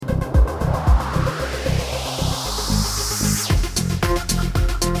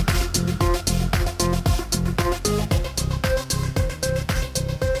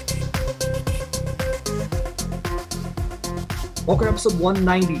episode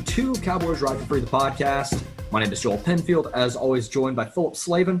 192 of Cowboys Ride for Free, the podcast. My name is Joel Penfield, as always joined by Philip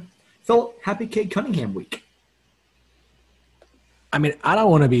Slavin. Philip, happy Cade Cunningham week. I mean, I don't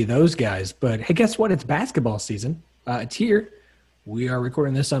want to be those guys, but hey, guess what? It's basketball season. It's here. We are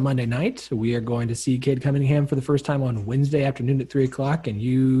recording this on Monday night. We are going to see Cade Cunningham for the first time on Wednesday afternoon at 3 o'clock, and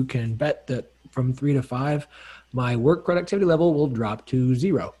you can bet that from 3 to 5, my work productivity level will drop to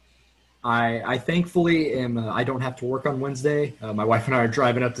 0. I thankfully I don't have to work on Wednesday. My wife and I are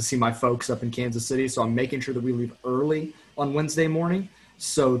driving up to see my folks up in Kansas City, so I'm making sure that we leave early on Wednesday morning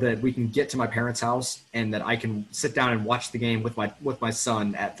so that we can get to my parents' house and that I can sit down and watch the game with my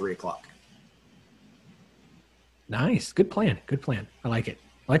son at 3 o'clock. Nice. Good plan. Good plan. I like it.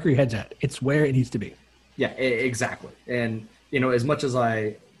 I like where your head's at. It's where it needs to be. Yeah, exactly. And, as much as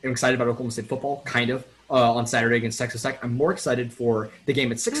I am excited about Oklahoma State football, kind of, on Saturday against Texas Tech, I'm more excited for the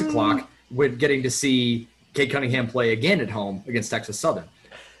game at 6 o'clock with getting to see Cade Cunningham play again at home against Texas Southern.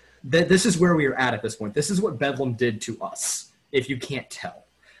 This is where we are at this point. This is what Bedlam did to us, if you can't tell.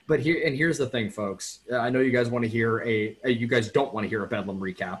 But here's the thing, folks. I know you guys want to hear you guys don't want to hear a Bedlam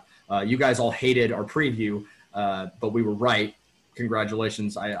recap. You guys all hated our preview, but we were right.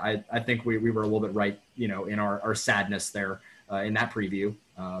 Congratulations. I think we were a little bit right, in our sadness there in that preview.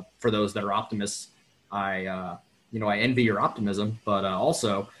 For those that are optimists, I envy your optimism, but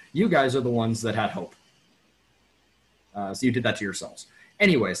also you guys are the ones that had hope. So you did that to yourselves.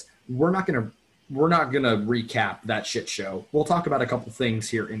 Anyways, we're not gonna recap that shit show. We'll talk about a couple things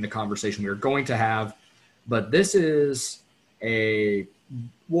here in the conversation we are going to have, but this is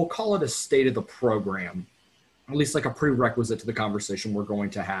we'll call it a state of the program, at least like a prerequisite to the conversation we're going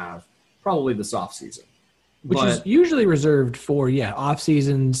to have probably this off season. Which is usually reserved for, off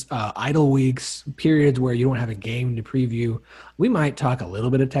seasons, idle weeks, periods where you don't have a game to preview. We might talk a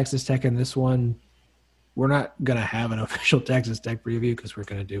little bit of Texas Tech in this one. We're not going to have an official Texas Tech preview because we're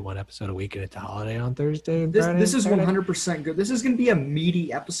going to do one episode a week and it's a holiday on Thursday. This is 100% good. This is going to be a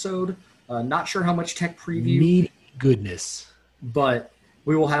meaty episode. Not sure how much Tech preview. Meaty goodness. But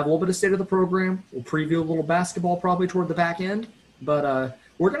we will have a little bit of state of the program. We'll preview a little basketball probably toward the back end. But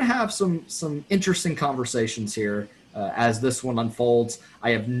we're going to have some interesting conversations here as this one unfolds. I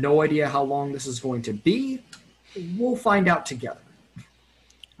have no idea how long this is going to be. We'll find out together.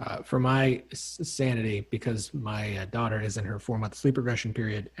 For my sanity, because my daughter is in her 4-month sleep regression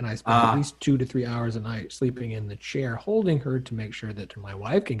period, and I spend at least 2 to 3 hours a night sleeping in the chair, holding her to make sure that my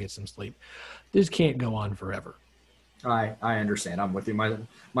wife can get some sleep. This can't go on forever. I understand. I'm with you.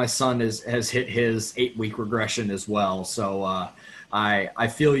 My son has hit his 8-week regression as well, so I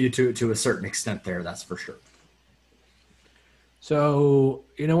feel you to a certain extent there. That's for sure. So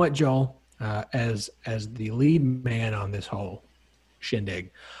you know what, Joel, as the lead man on this whole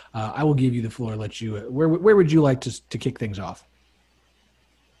shindig, I will give you the floor. Let you. Where would you like to kick things off?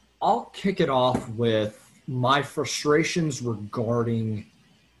 I'll kick it off with my frustrations regarding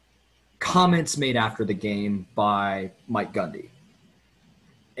comments made after the game by Mike Gundy.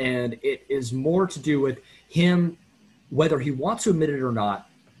 And it is more to do with him, whether he wants to admit it or not,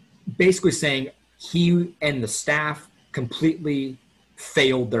 basically saying he and the staff completely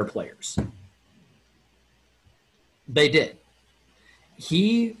failed their players. They did.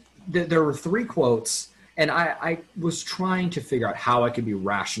 There were 3 quotes, and I was trying to figure out how I could be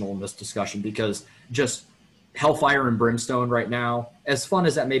rational in this discussion because just hellfire and brimstone right now, as fun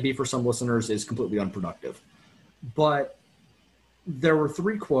as that may be for some listeners, is completely unproductive. But there were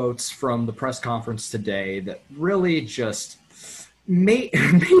 3 quotes from the press conference today that really just made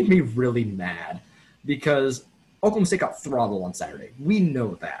me really mad because Oklahoma State got throttled on Saturday. We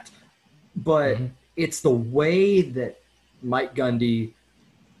know that. But it's the way that Mike Gundy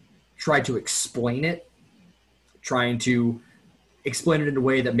tried to explain it, trying to explain it in a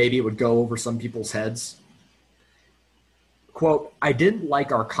way that maybe it would go over some people's heads. Quote, "I didn't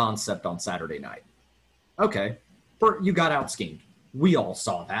like our concept on Saturday night." Okay, you got out-schemed. We all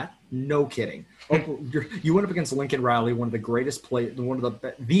saw that. No kidding. You went up against Lincoln Riley, one of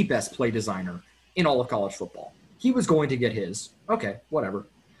the best play designer in all of college football. He was going to get his. Okay, whatever.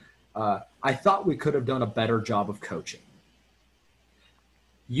 I thought we could have done a better job of coaching.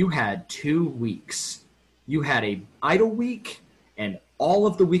 You had 2 weeks. You had a idle week and all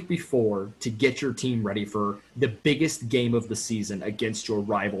of the week before to get your team ready for the biggest game of the season against your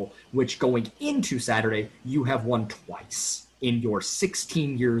rival, which going into Saturday, you have won twice in your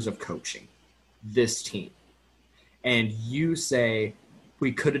 16 years of coaching this team. And you say,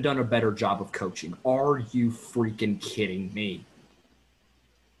 we could have done a better job of coaching. Are you freaking kidding me?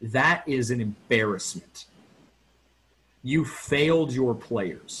 That is an embarrassment. You failed your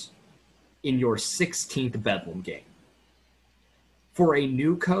players in your 16th Bedlam game. For a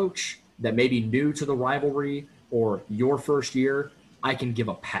new coach that may be new to the rivalry or your first year, I can give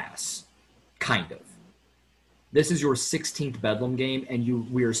a pass, kind of. This is your 16th Bedlam game, and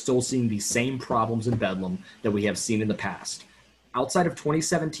we are still seeing the same problems in Bedlam that we have seen in the past. Outside of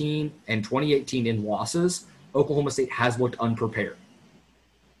 2017 and 2018 in losses, Oklahoma State has looked unprepared.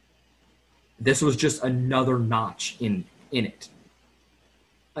 This was just another notch in it.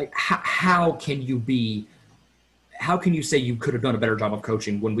 Like, how can you say you could have done a better job of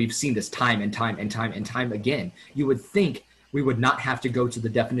coaching when we've seen this time and time and time and time again? You would think we would not have to go to the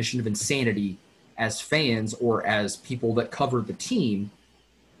definition of insanity as fans or as people that cover the team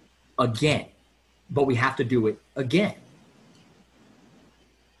again, but we have to do it again.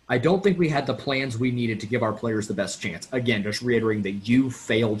 I don't think we had the plans we needed to give our players the best chance. Again, just reiterating that you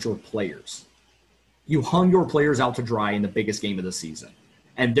failed your players. You hung your players out to dry in the biggest game of the season,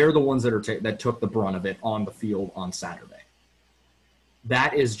 and they're the ones that took the brunt of it on the field on Saturday.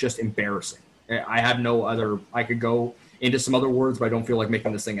 That is just embarrassing. I could go into some other words, but I don't feel like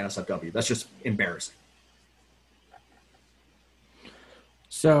making this thing NSFW. That's just embarrassing.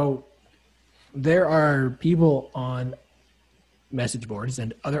 So there are people on message boards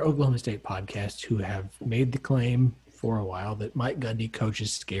and other Oklahoma State podcasts who have made the claim for a while that Mike Gundy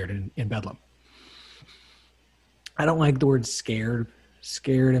coaches scared in Bedlam. I don't like the word scared.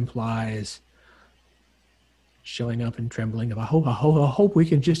 Scared implies showing up and trembling. I hope we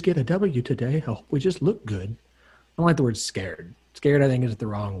can just get a W today. I hope we just look good. I don't like the word scared. Scared, I think, is the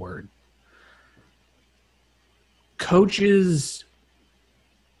wrong word. Coaches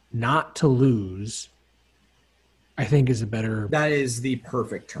not to lose, I think, is a better... That is the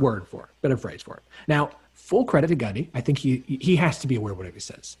perfect term. Word for it. Better phrase for it. Now, full credit to Gundy. I think he has to be aware of whatever he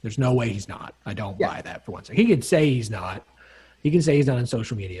says. There's no way he's not. I don't buy that for one second. He can say he's not. He can say he's not on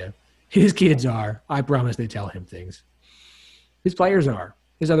social media. His kids are. I promise they tell him things. His players are.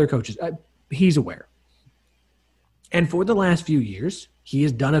 His other coaches. He's aware. And for the last few years, he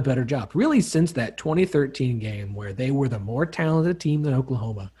has done a better job. Really, since that 2013 game where they were the more talented team than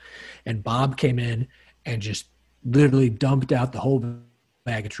Oklahoma, and Bob came in and just literally dumped out the whole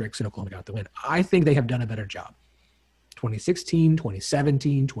bag of tricks and Oklahoma got the win. I think they have done a better job. 2016,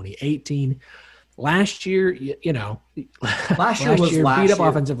 2017, 2018. Last year, last year beat up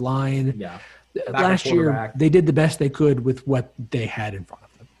offensive line. Yeah. Last year, they did the best they could with what they had in front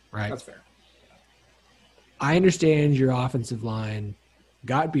of them, right? That's fair. I understand your offensive line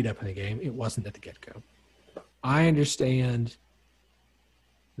got beat up in the game. It wasn't at the get-go. I understand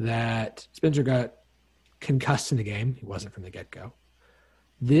that Spencer got concussed in the game. He wasn't from the get-go.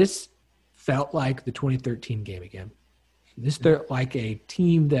 This felt like the 2013 game again. This felt like a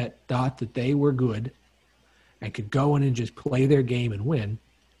team that thought that they were good and could go in and just play their game and win,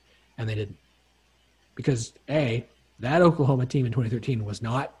 and they didn't. Because, A, that Oklahoma team in 2013 was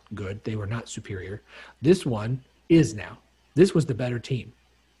not good. They were not superior. This one is now. This was the better team.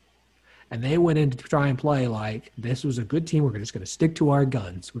 And they went in to try and play like this was a good team. We're just going to stick to our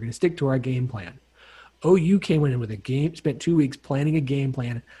guns. We're going to stick to our game plan. OU came in with spent 2 weeks planning a game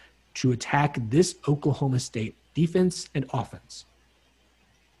plan to attack this Oklahoma State defense and offense.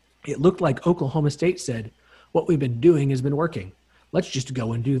 It looked like Oklahoma State said, what we've been doing has been working. Let's just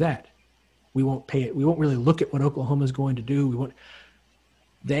go and do that. We won't really look at what Oklahoma is going to do.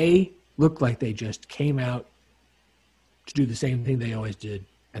 They looked like they just came out to do the same thing they always did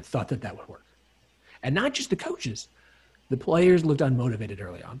and thought that would work. And not just the coaches. The players looked unmotivated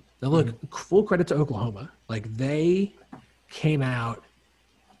early on. Now, look, full credit to Oklahoma. Like, they came out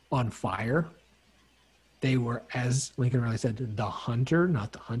on fire. They were, as Lincoln Riley said, the hunter,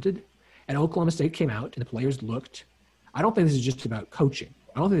 not the hunted. And Oklahoma State came out, and the players looked. I don't think this is just about coaching.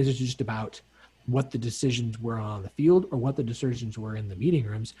 I don't think this is just about what the decisions were on the field or what the decisions were in the meeting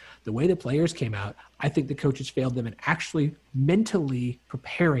rooms. The way the players came out, I think the coaches failed them in actually mentally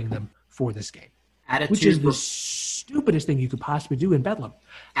preparing them for this game. Which is the stupidest thing you could possibly do in Bedlam.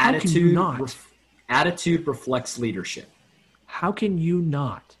 How can you not? Attitude reflects leadership. How can you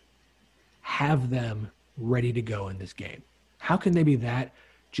not have them ready to go in this game? How can they be that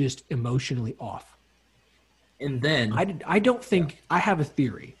just emotionally off? And then I don't think I have a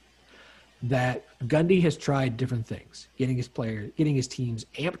theory that Gundy has tried different things, getting his teams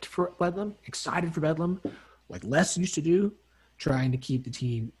amped for Bedlam, excited for Bedlam, like Les used to do, trying to keep the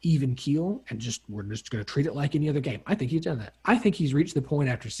team even keel and we're just going to treat it like any other game. I think he's done that. I think he's reached the point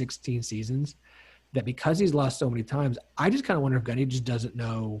after 16 seasons that because he's lost so many times, I just kind of wonder if Gundy just doesn't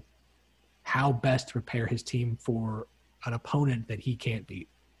know how best to prepare his team for an opponent that he can't beat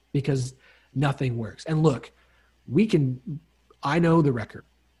because nothing works. And look, I know the record.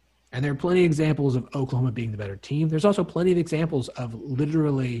 And there are plenty of examples of Oklahoma being the better team. There's also plenty of examples of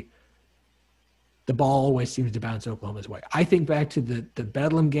literally the ball always seems to bounce Oklahoma's way. I think back to the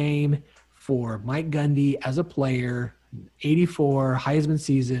Bedlam game for Mike Gundy as a player, 84 Heisman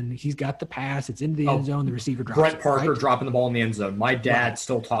season. He's got the pass. It's into the end zone. The receiver drops Brett it, Parker right? dropping the ball in the end zone. My dad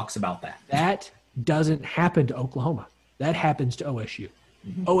still talks about that. That doesn't happen to Oklahoma. That happens to OSU.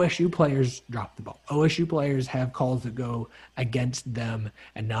 OSU players drop the ball. OSU players have calls that go against them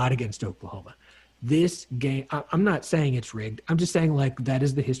and not against Oklahoma. This game, I'm not saying it's rigged. I'm just saying, like, that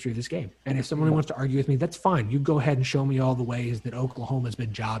is the history of this game. And if someone wants to argue with me, that's fine. You go ahead and show me all the ways that Oklahoma's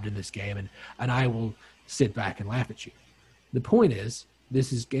been jobbed in this game, and I will sit back and laugh at you. The point is,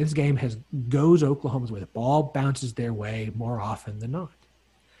 this game goes Oklahoma's way. The ball bounces their way more often than not.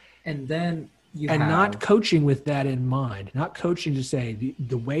 And then not coaching with that in mind, not coaching to say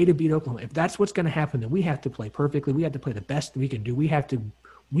the way to beat Oklahoma, if that's what's going to happen, then we have to play perfectly. We have to play the best that we can do. We have to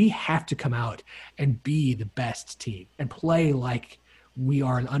come out and be the best team and play like we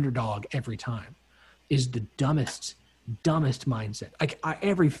are an underdog every time is the dumbest mindset. Like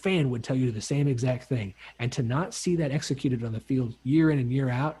every fan would tell you the same exact thing. And to not see that executed on the field year in and year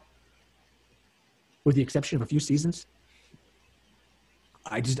out, with the exception of a few seasons,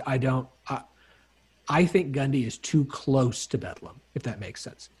 I think Gundy is too close to Bedlam, if that makes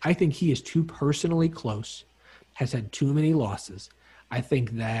sense. I think he is too personally close, has had too many losses. I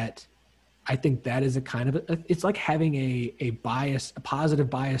think that is a kind of it's like having a bias, a positive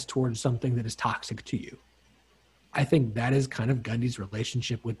bias towards something that is toxic to you. I think that is kind of Gundy's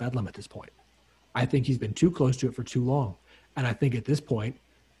relationship with Bedlam at this point. I think he's been too close to it for too long. And I think at this point,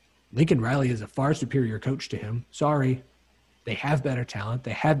 Lincoln Riley is a far superior coach to him. Sorry. They have better talent.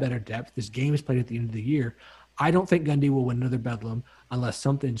 They have better depth. This game is played at the end of the year. I don't think Gundy will win another Bedlam unless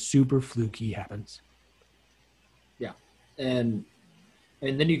something super fluky happens. Yeah. And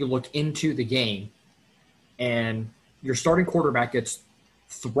then you can look into the game, and your starting quarterback gets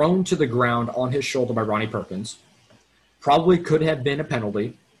thrown to the ground on his shoulder by Ronnie Perkins. Probably could have been a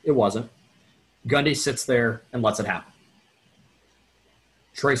penalty. It wasn't. Gundy sits there and lets it happen.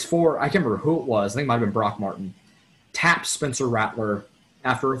 Trace Ford, I can't remember who it was. I think it might have been Brock Martin. Taps Spencer Rattler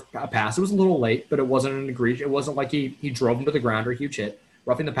after a pass. It was a little late, but it wasn't an egregious. It wasn't like he drove him to the ground or a huge hit.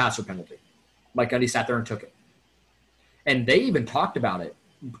 Roughing the passer penalty. Mike Gundy sat there and took it. And they even talked about it.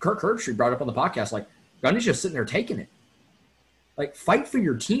 Kirk Herbstreit brought it up on the podcast, like, Gundy's just sitting there taking it. Like, fight for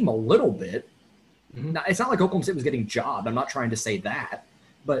your team a little bit. Mm-hmm. Now, it's not like Oklahoma State was getting jobbed. I'm not trying to say that.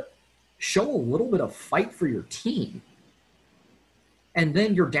 But show a little bit of fight for your team. And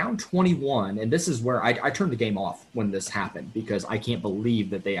then you're down 21, and this is where I turned the game off when this happened because I can't believe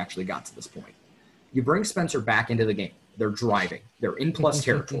that they actually got to this point. You bring Spencer back into the game. They're driving. They're in plus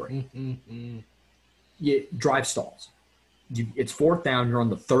territory. You drive stalls. It's fourth down. You're on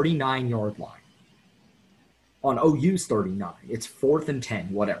the 39-yard line. On OU's 39. It's 4th and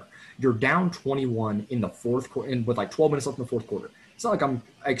 10, whatever. You're down 21 in the fourth quarter, with like 12 minutes left in the fourth quarter. It's not like I'm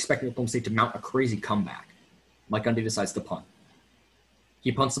expecting Oklahoma State to mount a crazy comeback. Mike Gundy decides to punt.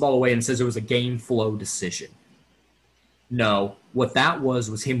 He punts the ball away and says it was a game flow decision. No, what that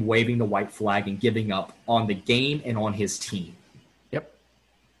was him waving the white flag and giving up on the game and on his team. Yep.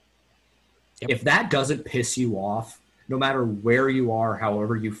 If that doesn't piss you off, no matter where you are,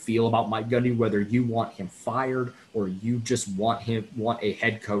 however you feel about Mike Gundy, whether you want him fired or you just want a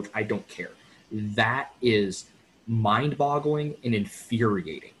head coach, I don't care. That is mind-boggling and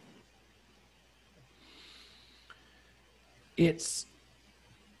infuriating. And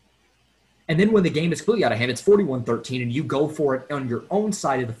then when the game is completely out of hand, it's 41-13, and you go for it on your own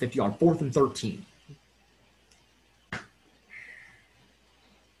side of the 50 on 4th and 13.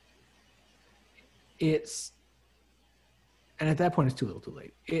 And at that point, it's too little too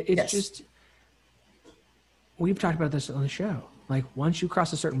late. It's just, we've talked about this on the show. Like, once you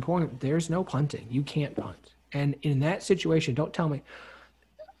cross a certain point, there's no punting. You can't punt. And in that situation, don't tell me.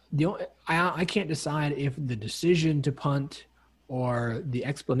 I can't decide if the decision to punt or the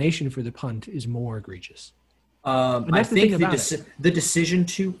explanation for the punt is more egregious. I think the decision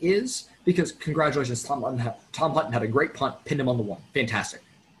to is because, congratulations, Tom Hutton had a great punt, pinned him on the one. Fantastic.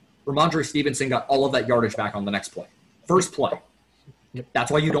 Ramondre Stevenson got all of that yardage back on the next play. First play. Yep.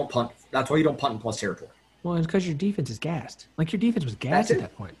 That's why you don't punt. That's why you don't punt in plus territory. Well, it's because your defense is gassed. Like, your defense was gassed at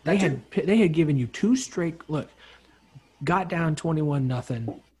that point. They had given you two straight – look, got down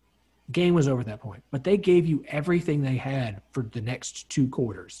 21-0. Game was over at that point. But they gave you everything they had for the next two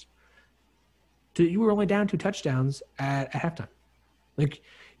quarters. You were only down 2 touchdowns at halftime. Like,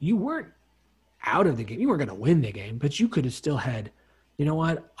 you weren't out of the game. You weren't going to win the game, but you could have still had, you know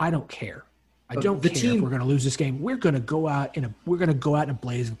what? I don't care. I don't care if we're going to lose this game. We're going to go out in a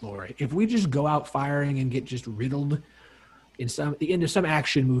blaze of glory. If we just go out firing and get just riddled in the end of some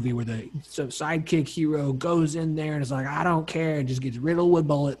action movie where some sidekick hero goes in there and is like, I don't care, and just gets riddled with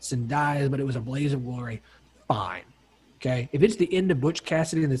bullets and dies, but it was a blaze of glory, fine. Okay? If it's the end of Butch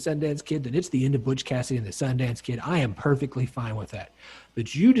Cassidy and the Sundance Kid, then it's the end of Butch Cassidy and the Sundance Kid. I am perfectly fine with that.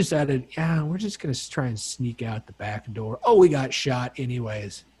 But you decided, we're just going to try and sneak out the back door. Oh, we got shot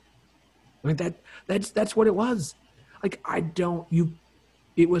anyways. I mean, that's what it was. Like,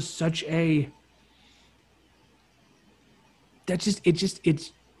 it was such a,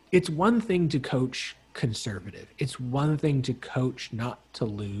 it's one thing to coach conservative. It's one thing to coach not to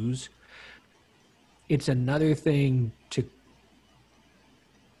lose. It's another thing to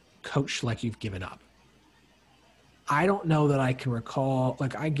coach like you've given up. I don't know that I can recall,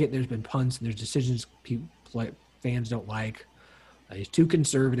 like, I get there's been punts and there's decisions fans don't like. He's too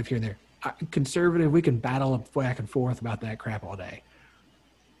conservative here and there. Conservative, we can battle back and forth about that crap all day.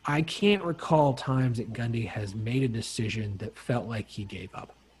 I can't recall times that Gundy has made a decision that felt like he gave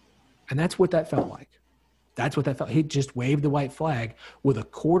up. And that's what that felt like. He just waved the white flag with a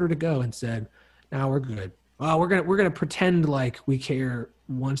quarter to go and said, "No, we're good. Well, we're gonna pretend like we care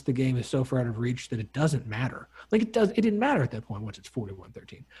once the game is so far out of reach that it doesn't matter." Like it didn't matter at that point once it's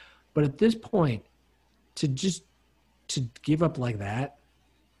 41-13. But at this point, to give up like that,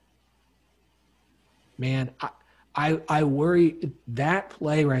 man, I worry. That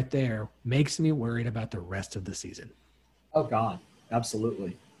play right there makes me worried about the rest of the season. Oh God,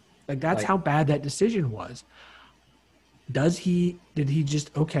 absolutely. Like that's how bad that decision was. Did he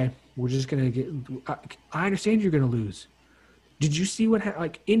just, okay, we're just going to get, I understand you're going to lose. Did you see what happened?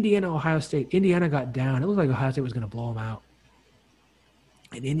 Like Indiana, Ohio State, Indiana got down. It looked like Ohio State was going to blow them out.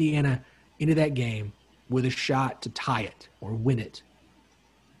 And Indiana into that game with a shot to tie it or win it.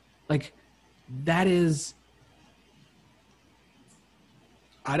 Like that is,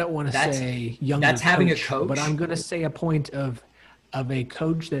 I don't want to say younger that's having a coach, but I'm going to say a point of a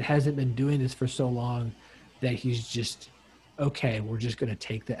coach that hasn't been doing this for so long that he's just, okay, we're just going to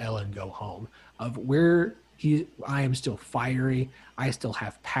take the L and go home. I am still fiery. I still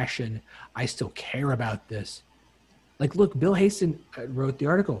have passion. I still care about this. Like, look, Bill Hasten wrote the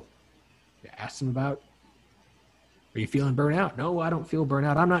article. I asked him about, are you feeling burnout? No, I don't feel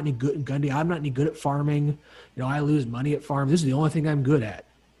burnout. I'm not any good at Gundy. I'm not any good at farming. I lose money at farm. This is the only thing I'm good at.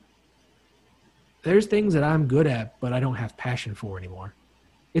 There's things that I'm good at, but I don't have passion for anymore.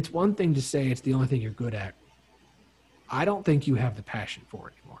 It's one thing to say it's the only thing you're good at. I don't think you have the passion for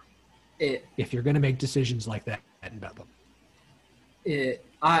it anymore. If you're going to make decisions like that in Bedlam.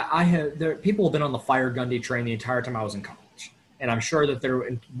 People have been on the fire Gundy train the entire time I was in college. And I'm sure that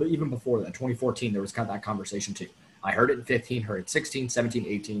even before that, 2014, there was kind of that conversation too. I heard it in 15, heard it 16, 17,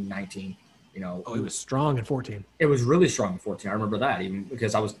 18, 19. It was strong in 14. It was really strong in 14. I remember that even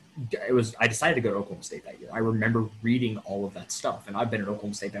because I decided to go to Oklahoma State that year. I remember reading all of that stuff, and I've been at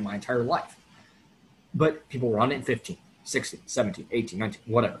Oklahoma State my entire life. But people were on it in 15, 16, 17, 18, 19,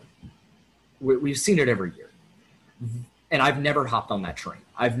 whatever. We've seen it every year. And I've never hopped on that train.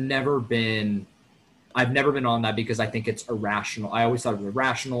 I've never been on that because I think it's irrational. I always thought it was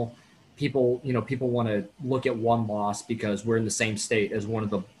irrational. People want to look at one loss because we're in the same state as one of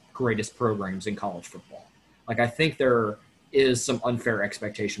the greatest programs in college football. Like, I think there is some unfair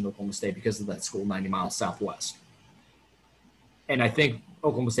expectation of Oklahoma State because of that school 90 miles southwest. And I think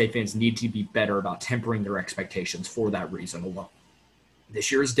Oklahoma State fans need to be better about tempering their expectations for that reason alone.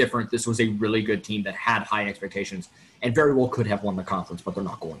 This year is different. This was a really good team that had high expectations and very well could have won the conference, but they're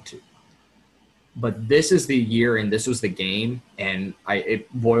not going to. But this is the year and this was the game, and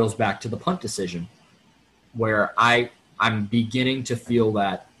it boils back to the punt decision where I'm beginning to feel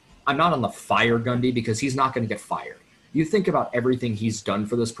that I'm not on the fire Gundy because he's not going to get fired. You think about everything he's done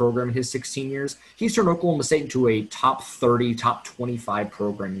for this program in his 16 years. He's turned Oklahoma State into a top 30, top 25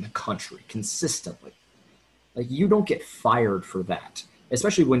 program in the country consistently. Like, you don't get fired for that,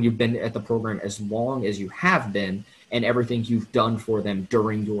 especially when you've been at the program as long as you have been and everything you've done for them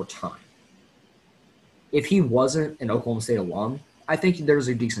during your time. If he wasn't an Oklahoma State alum, I think there's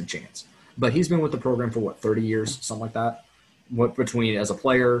a decent chance. But he's been with the program for 30 years, something like that. Between as a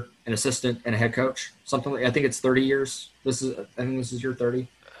player, an assistant, and a head coach, something like, I think it's 30 years. I think this is your 30.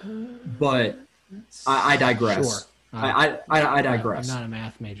 But I digress. Sure. I digress. I'm not a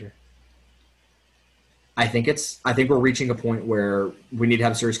math major. I think we're reaching a point where we need to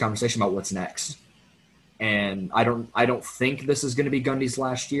have a serious conversation about what's next. And I don't think this is going to be Gundy's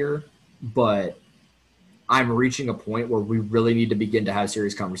last year, but I'm reaching a point where we really need to begin to have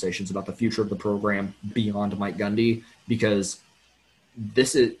serious conversations about the future of the program beyond Mike Gundy, because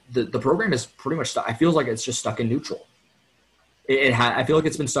this is the program is pretty much stuck. I feel like it's just stuck in neutral. I feel like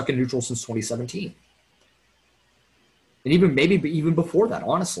it's been stuck in neutral since 2017. And even before that,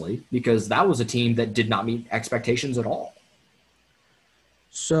 honestly, because that was a team that did not meet expectations at all.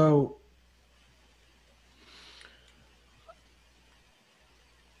 So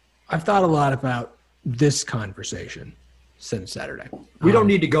I've thought a lot about this conversation since Saturday. We don't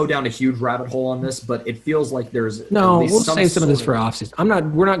need to go down a huge rabbit hole on this, but it feels like there's we'll save some of this for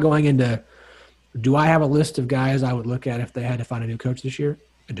offseason. We're not going into. Do I have a list of guys I would look at if they had to find a new coach this year?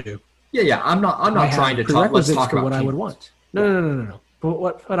 I do. Yeah. I'm not trying to talk. Let's talk about what I would want. No.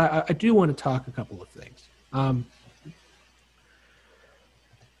 But I do want to talk a couple of things.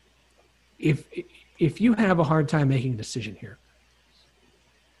 If you have a hard time making a decision here,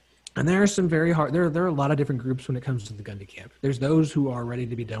 and there are some very hard. There are a lot of different groups when it comes to the Gundy camp. There's those who are ready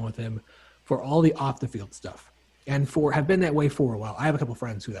to be done with him for all the off the field stuff, and have been that way for a while. I have a couple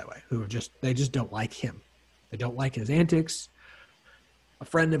friends who are that way, who they just don't like him. They don't like his antics. A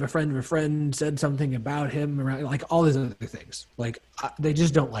friend of a friend of a friend said something about him around, like all these other things. Like they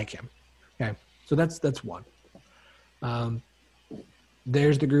just don't like him. Okay, so that's one.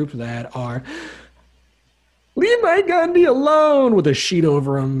 There's the group that are leave Mike Gundy alone with a sheet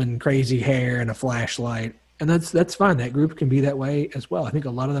over him and crazy hair and a flashlight, and that's fine. That group can be that way as well. I think a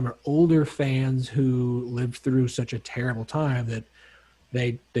lot of them are older fans who lived through such a terrible time that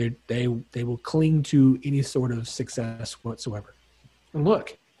they will cling to any sort of success whatsoever. And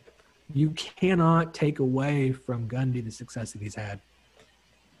look, you cannot take away from Gundy the success that he's had.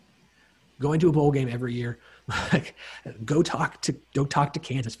 Going to a bowl game every year, like go talk to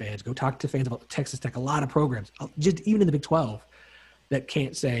Kansas fans, go talk to fans about Texas Tech. A lot of programs, just even in the Big 12, that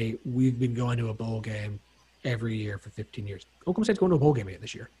can't say we've been going to a bowl game every year for 15 years. Oklahoma State's going to a bowl game again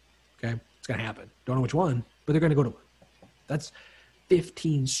this year. Okay, it's going to happen. Don't know which one, but they're going to go to one. That's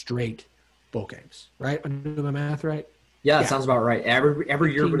 15 straight bowl games, right? I'm doing my math right. Yeah, that sounds about right.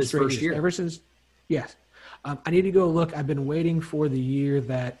 Every year but his first year. Ever since, yes. I need to go look. I've been waiting for the year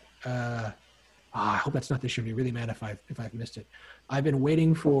that I hope that's not this year. I'd be really mad if I've missed it. I've been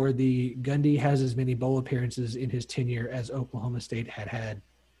waiting for the Gundy has as many bowl appearances in his tenure as Oklahoma State had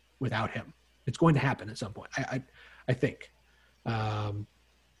without him. It's going to happen at some point. I think.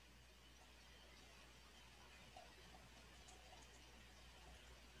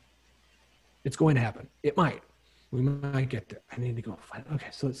 It's going to happen. It might. We might get there. I need to go find it. Okay,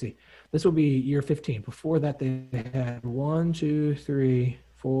 so let's see. This will be year 15. Before that, they had 1, 2, 3,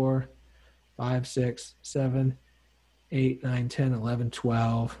 4, 5, 6, 7, 8, 9, 10, 11,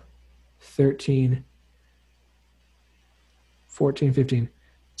 12, 13, 14, 15,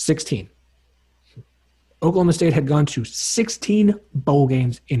 16. Oklahoma State had gone to 16 bowl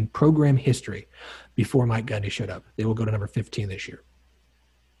games in program history before Mike Gundy showed up. They will go to number 15 this year.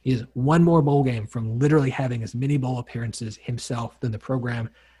 He is one more bowl game from literally having as many bowl appearances himself than the program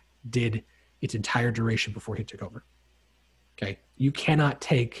did its entire duration before he took over. Okay. You cannot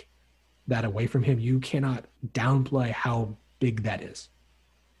take that away from him. You cannot downplay how big that is.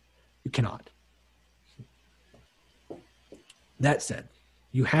 You cannot. That said,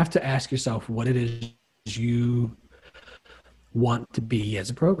 you have to ask yourself what it is you want to be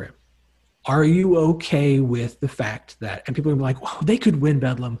as a program. Are you okay with the fact that, and people are like, well, they could win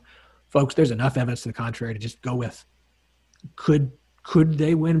Bedlam. Folks, there's enough evidence to the contrary to just go with. Could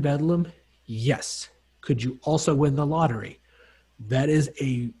they win Bedlam? Yes. Could you also win the lottery? That is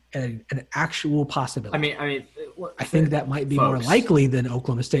an actual possibility. I think that might be more likely than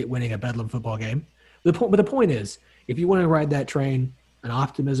Oklahoma State winning a Bedlam football game. But the point is, if you want to ride that train, an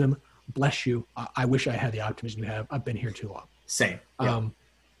optimism, bless you. I wish I had the optimism you have. I've been here too long. Same. Yeah.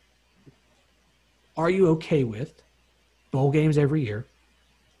 Are you okay with bowl games every year,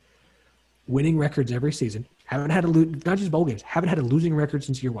 winning records every season, haven't had not just bowl games, haven't had a losing record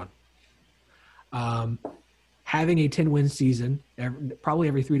since year one, having a 10-win season probably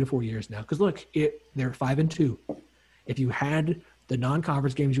every 3 to 4 years now? Because look, they're 5-2. If you had the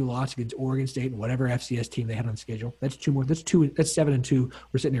non-conference games you lost against Oregon State and whatever FCS team they had on schedule, that's 2 more. That's 7-2.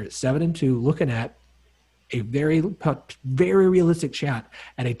 We're sitting here at 7-2, looking at a very, very realistic shot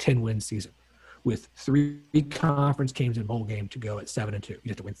at a 10-win season, with 3 conference games and bowl game to go at 7-2. You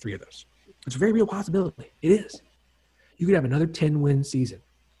have to win 3 of those. It's a very real possibility. It is. You could have another 10-win season.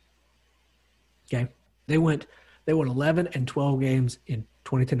 Okay? They won 11 and 12 games in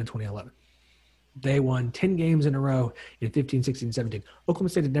 2010 and 2011. They won 10 games in a row in 15, 16, 17. Oklahoma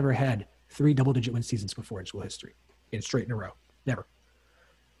State had never had 3 double-digit win seasons before in school history, straight in a row. Never.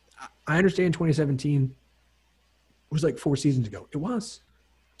 I understand 2017 was like 4 seasons ago. It was.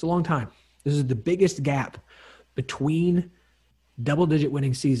 It's a long time. This is the biggest gap between double-digit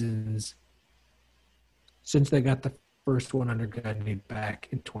winning seasons since they got the first one under Gundy back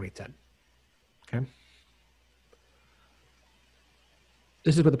in 2010. Okay?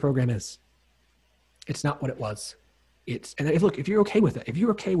 This is what the program is. It's not what it was. And look, if you're okay with it, if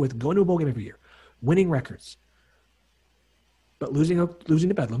you're okay with going to a bowl game every year, winning records, but losing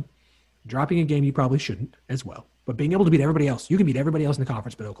to Bedlam, dropping a game you probably shouldn't as well, but being able to beat everybody else. You can beat everybody else in the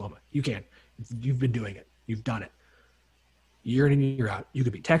conference but Oklahoma. You can. You've been doing it. You've done it. Year in and year out. You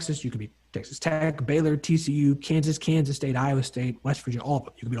could beat Texas. You could beat Texas Tech, Baylor, TCU, Kansas State, Iowa State, West Virginia, all of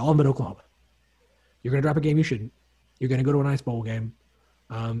them. You can beat all of them at Oklahoma. You're going to drop a game you shouldn't. You're going to go to a nice bowl game.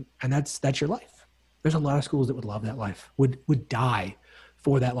 And that's your life. There's a lot of schools that would love that life, would die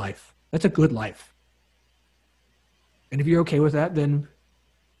for that life. That's a good life. And if you're okay with that, then,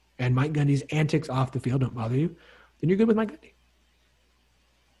 and Mike Gundy's antics off the field don't bother you, then you're good with Mike Gundy.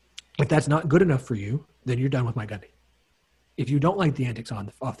 If that's not good enough for you, then you're done with Mike Gundy. If you don't like the antics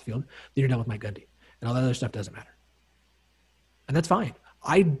off the field, then you're done with Mike Gundy. And all that other stuff doesn't matter. And that's fine.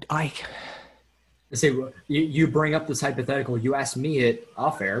 I say you bring up this hypothetical. You asked me it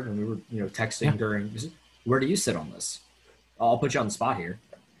off air when we were texting during. Where do you sit on this? I'll put you on the spot here.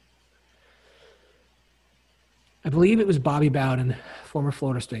 I believe it was Bobby Bowden, former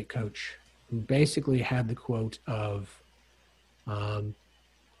Florida State coach, who basically had the quote of,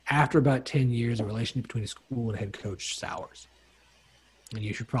 after about 10 years, a relationship between a school and head coach sours, and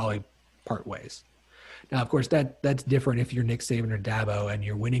you should probably part ways. Now, of course, that's different if you're Nick Saban or Dabo and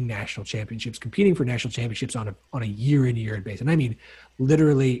you're winning national championships, competing for national championships on a year-in basis. And I mean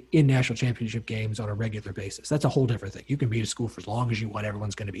literally in national championship games on a regular basis. That's a whole different thing. You can be at a school for as long as you want.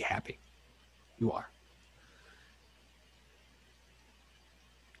 Everyone's going to be happy. You are.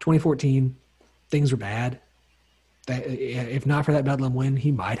 2014, things were bad. If not for that Bedlam win,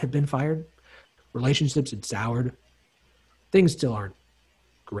 he might have been fired. Relationships had soured. Things still aren't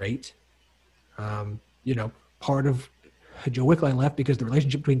great. Part of Joe Wickline left because the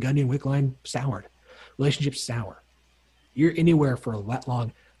relationship between Gundy and Wickline soured. Relationships sour. You're anywhere for that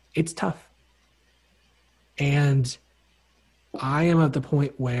long, it's tough. And I am at the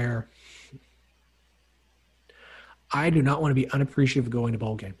point where I do not want to be unappreciative of going to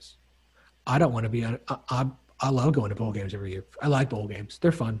bowl games. I don't want to be I love going to bowl games every year. I like bowl games.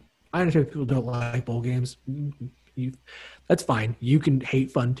 They're fun. I understand if people don't like bowl games. That's fine. You can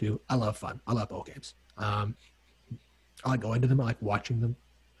hate fun too. I love fun. I love bowl games. I like going to them. I like watching them.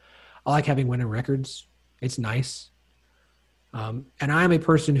 I like having winning records. It's nice. And I am a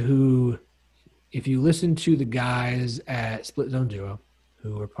person who, if you listen to the guys at Split Zone Duo,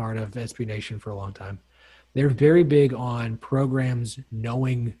 who were part of SB Nation for a long time, they're very big on programs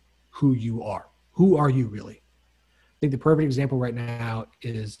knowing who you are. Who are you really? I think the perfect example right now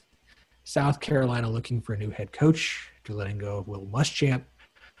is South Carolina looking for a new head coach after letting go of Will Muschamp,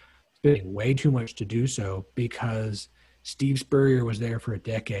 spending way too much to do so because Steve Spurrier was there for a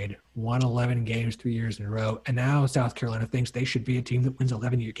decade, won 11 games 3 years in a row, and now South Carolina thinks they should be a team that wins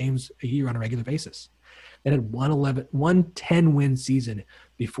 11 games a year on a regular basis. They had one 10-win season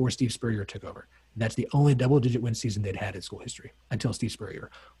before Steve Spurrier took over. That's the only double-digit win season they'd had in school history until Steve Spurrier,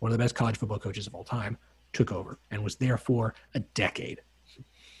 one of the best college football coaches of all time, took over and was there for a decade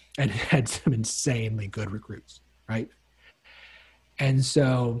and had some insanely good recruits, right? And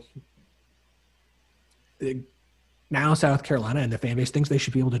so now South Carolina and the fan base thinks they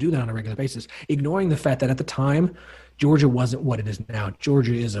should be able to do that on a regular basis, ignoring the fact that at the time, Georgia wasn't what it is now.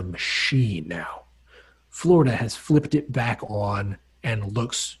 Georgia is a machine now. Florida has flipped it back on and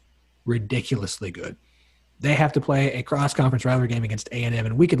looks ridiculously good. They have to play a cross-conference rivalry game against A&M,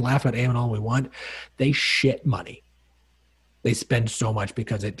 and we can laugh at A&M all we want. They shit money. They spend so much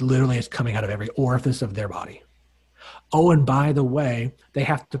because it literally is coming out of every orifice of their body. Oh, and by the way, they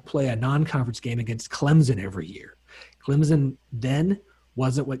have to play a non-conference game against Clemson every year. Clemson then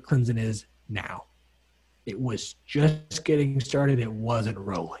wasn't what Clemson is now. It was just getting started. It wasn't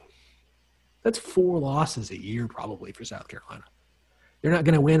rolling. That's 4 losses a year probably for South Carolina. They're not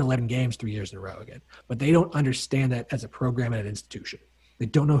going to win 11 games 3 years in a row again. But they don't understand that as a program and an institution. They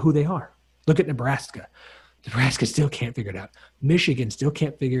don't know who they are. Look at Nebraska. Nebraska still can't figure it out. Michigan still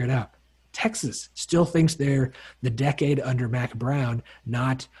can't figure it out. Texas still thinks they're the decade under Mac Brown,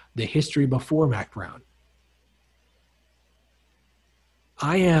 not the history before Mac Brown.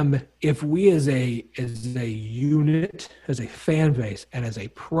 If we as a unit, as a fan base, and as a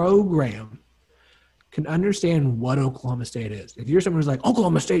program can understand what Oklahoma State is. If you're someone who's like,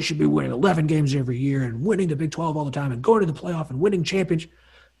 Oklahoma State should be winning 11 games every year and winning the Big 12 all the time and going to the playoff and winning championship,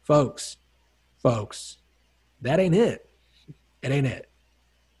 folks, that ain't it. It ain't it.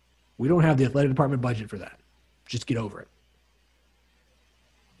 We don't have the athletic department budget for that. Just get over it.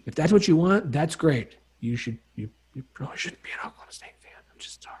 If that's what you want, that's great. You probably shouldn't be an Oklahoma State fan. I'm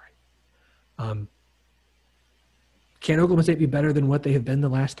just sorry. Can Oklahoma State be better than what they have been the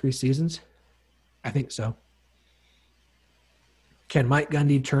last 3 seasons? I think so. Can Mike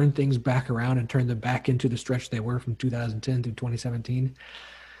Gundy turn things back around and turn them back into the stretch they were from 2010 through 2017?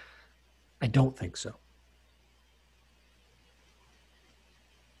 I don't think so.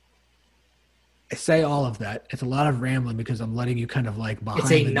 I say all of that. It's a lot of rambling because I'm letting you kind of like behind.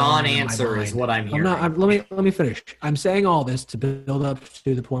 It's a non-answer is what I'm hearing. Let me finish. I'm saying all this to build up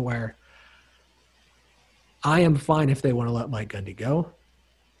to the point where I am fine if they want to let Mike Gundy go.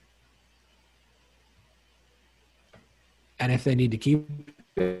 And if they need to keep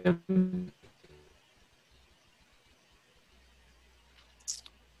him,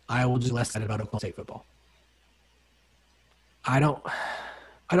 I will just be less excited about Oklahoma State football. I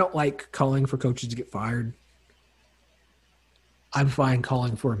don't like calling for coaches to get fired. I'm fine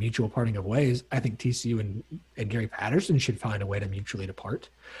calling for a mutual parting of ways. I think TCU and Gary Patterson should find a way to mutually depart,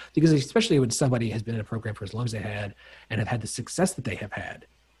 because especially when somebody has been in a program for as long as they had and have had the success that they have had,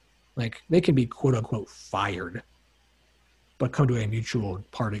 like they can be quote unquote fired, but come to a mutual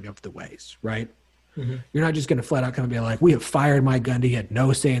parting of the ways, right? Mm-hmm. You're not just going to flat out come and be like, we have fired Mike Gundy. He had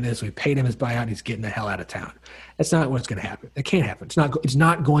no say in this. We paid him his buyout. He's getting the hell out of town. That's not what's going to happen. It can't happen. It's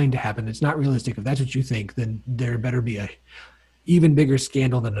not going to happen. It's not realistic. If that's what you think, then there better be a even bigger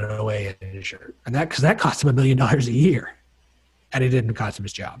scandal than an OA shirt. And because that cost him $1 million a year, and it didn't cost him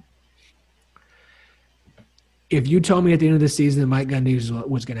his job. If you told me at the end of the season that Mike Gundy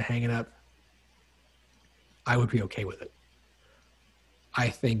was going to hang it up, I would be okay with it. I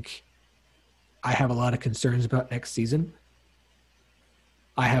think I have a lot of concerns about next season.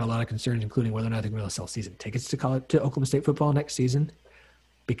 I have a lot of concerns, including whether or not they're going to sell season tickets to Oklahoma State football next season,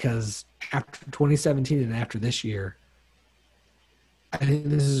 because after 2017 and after this year, I think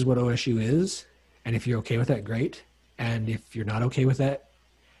this is what OSU is. And if you're okay with that, great. And if you're not okay with that,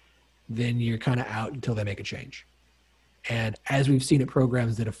 then you're kind of out until they make a change. And as we've seen at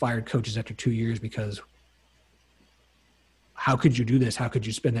programs that have fired coaches after 2 years because how could you do this? How could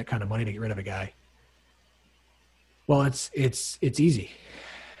you spend that kind of money to get rid of a guy? Well, it's easy,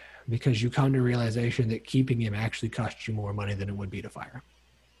 because you come to realization that keeping him actually costs you more money than it would be to fire him.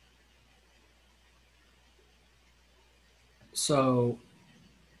 So,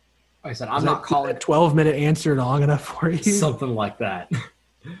 like I said, I'm not calling a 12-minute answer long enough for you. Something like that.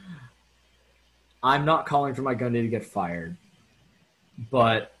 I'm not calling for Mike Gundy to get fired,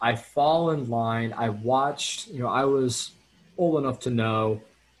 but I fall in line. I watched, I was old enough to know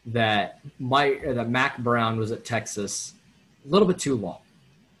that Mack Brown was at Texas a little bit too long,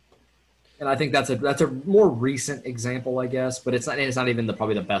 and I think that's a more recent example, I guess. But it's not even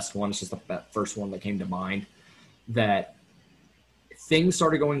probably the best one. It's just the first one that came to mind. That things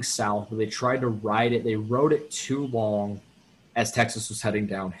started going south, but they tried to ride it. They rode it too long as Texas was heading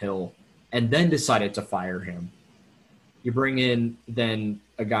downhill, and then decided to fire him. You bring in then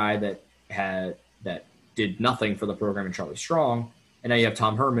a guy that did nothing for the program in Charlie Strong, and now you have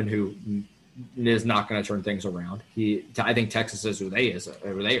Tom Herman, who is not going to turn things around. I think Texas is who they is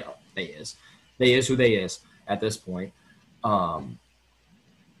who they is at this point.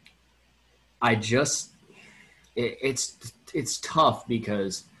 It's tough,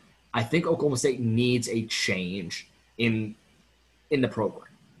 because I think Oklahoma State needs a change in the program,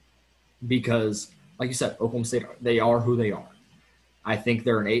 because like you said, Oklahoma State, they are who they are. I think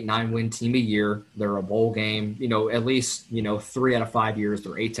they're an 8-9 win team a year. They're a bowl game, at least, 3 out of 5 years,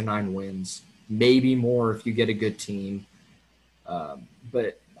 they're 8 to 9 wins, maybe more if you get a good team.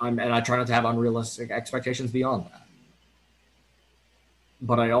 But I try not to have unrealistic expectations beyond that.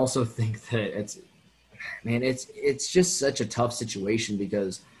 But I also think that it's just such a tough situation,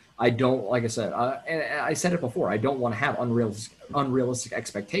 because I don't, like I said, I said it before, I don't want to have unrealistic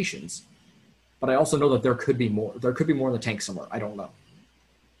expectations. But I also know that there could be more. There could be more in the tank somewhere. I don't know.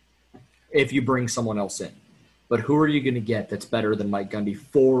 If you bring someone else in. But who are you going to get that's better than Mike Gundy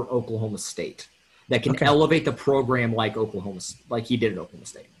for Oklahoma State, that can elevate the program like he did at Oklahoma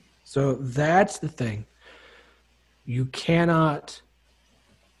State? So that's the thing. You cannot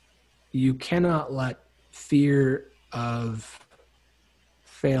let fear of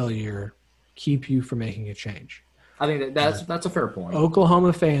failure keep you from making a change. I think that's a fair point.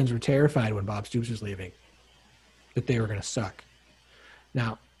 Oklahoma fans were terrified when Bob Stoops was leaving, that they were going to suck.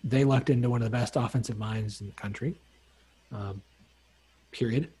 Now, they lucked into one of the best offensive minds in the country,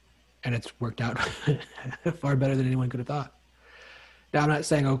 period. And it's worked out far better than anyone could have thought. Now, I'm not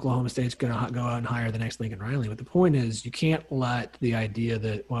saying Oklahoma State's going to go out and hire the next Lincoln Riley, but the point is you can't let the idea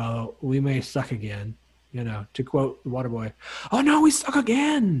that, well, we may suck again, to quote the Waterboy, "Oh no, we suck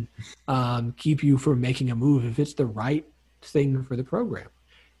again," keep you from making a move if it's the right thing for the program.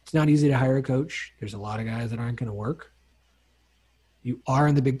 It's not easy to hire a coach. There's a lot of guys that aren't going to work. You are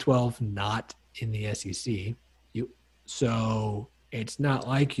in the Big 12, not in the SEC. So it's not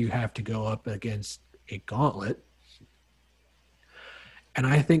like you have to go up against a gauntlet. And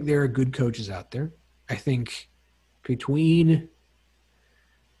I think there are good coaches out there. I think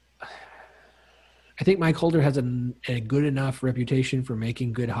Mike Holder has a good enough reputation for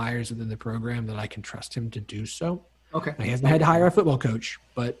making good hires within the program that I can trust him to do so. Okay. He hasn't had to hire a football coach,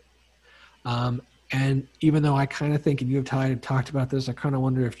 but and even though I kind of think, and you have talked about this, I kind of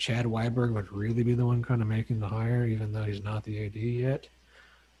wonder if Chad Weiberg would really be the one kind of making the hire, even though he's not the AD yet.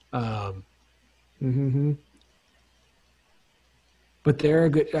 But there are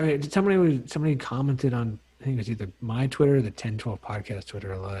good. I mean, somebody commented on, I think it was either my Twitter or the 1012 podcast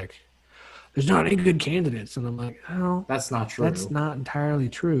Twitter, like, there's not any good candidates, and I'm like, oh, that's not true. That's not entirely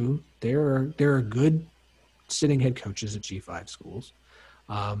true. There are good sitting head coaches at G5 schools.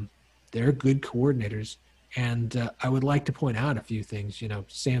 There are good coordinators, and I would like to point out a few things.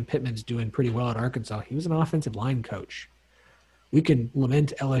 Sam Pittman's doing pretty well at Arkansas. He was an offensive line coach. We can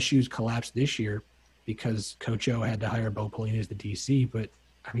lament LSU's collapse this year because Coach O had to hire Bo Pelini as the DC, but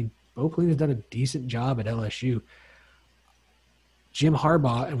I mean, Bo Pelini's done a decent job at LSU. Jim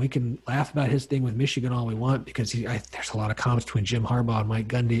Harbaugh, and we can laugh about his thing with Michigan all we want because there's a lot of comments between Jim Harbaugh and Mike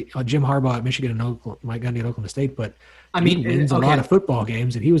Gundy. Jim Harbaugh at Michigan and Mike Gundy at Oklahoma State, but he wins a lot of football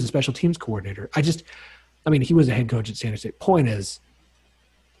games, and he was a special teams coordinator. He was a head coach at San Diego State. Point is,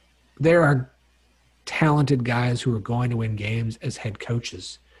 there are talented guys who are going to win games as head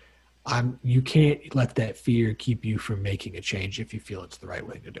coaches. You can't let that fear keep you from making a change if you feel it's the right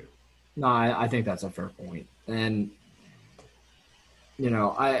way to do. No, I think that's a fair point. And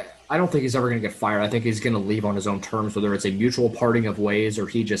I don't think he's ever going to get fired. I think he's going to leave on his own terms, whether it's a mutual parting of ways or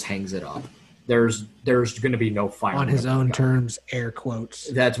he just hangs it up. There's going to be no firing. On his own terms, air quotes.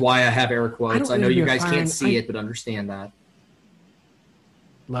 That's why I have air quotes. I know you guys can't see it, but understand that.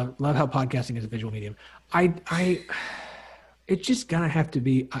 Love how podcasting is a visual medium. It's just going to have to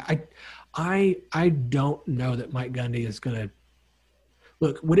be – I don't know that Mike Gundy is going to –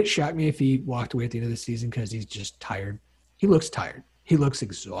 look, would it shock me if he walked away at the end of the season because he's just tired? He looks tired. He looks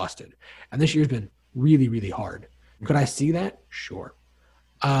exhausted. And this year's been really, really hard. Could I see that? Sure.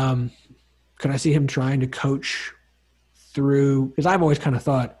 Could I see him trying to coach through – because I've always kind of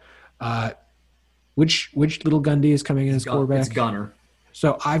thought which little Gundy is coming in as quarterback? It's Gunner.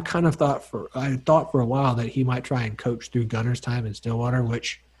 So I've kind of thought for a while that he might try and coach through Gunner's time in Stillwater,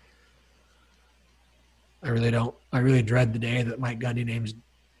 which I really don't. I really dread the day that Mike Gundy names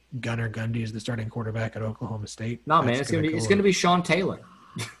Gunner Gundy as the starting quarterback at Oklahoma State. No, man, it's gonna be Sean Taylor.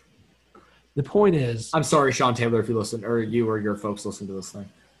 The point is, I'm sorry, Sean Taylor, if you listen, or you or your folks listen to this thing.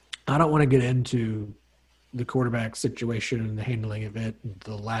 I don't want to get into the quarterback situation and the handling of it,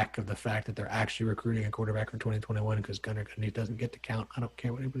 the lack of the fact that they're actually recruiting a quarterback for 2021 because Gunner Gundy doesn't get to count. I don't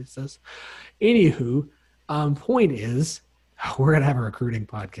care what anybody says. Anywho, point is, we're going to have a recruiting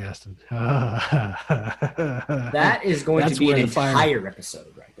podcast. That is going to be an entire episode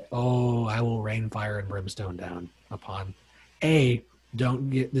right there. Oh, I will rain fire and brimstone down upon A, don't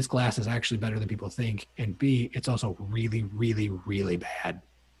get this class is actually better than people think, and B, it's also really, really, really bad.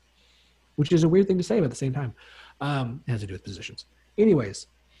 Which is a weird thing to say, but at the same time, it has to do with positions. Anyways,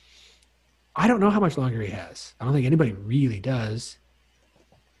 I don't know how much longer he has. I don't think anybody really does.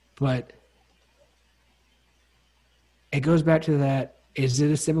 But it goes back to that. Is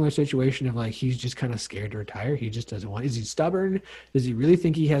it a similar situation of like he's just kind of scared to retire? He just doesn't want – is he stubborn? Does he really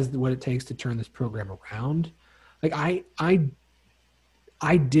think he has what it takes to turn this program around? Like I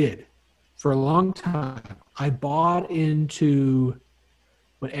did for a long time. I bought into –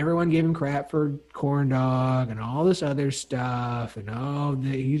 when everyone gave him crap for corn dog and all this other stuff and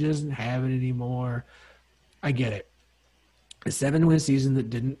he doesn't have it anymore. I get it. A 7-win season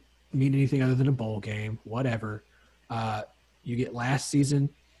that didn't mean anything other than a bowl game, whatever. You get last season,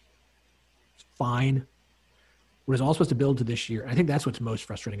 fine. What is all supposed to build to this year. I think that's what's most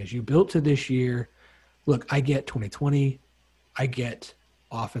frustrating is you built to this year. Look, I get 2020. I get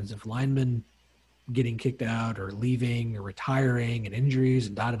offensive linemen getting kicked out or leaving or retiring and injuries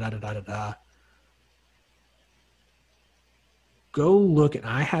and da-da-da-da-da-da-da. Go look, and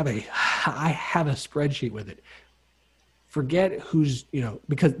I have a spreadsheet with it. Forget who's,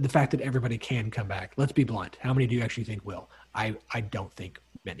 because the fact that everybody can come back. Let's be blunt. How many do you actually think will? I don't think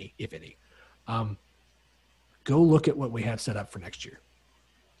many, if any. Go look at what we have set up for next year.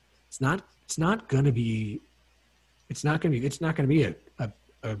 It's not going to be a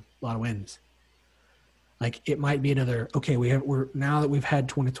lot of wins. Like it might be another, okay, we're now that we've had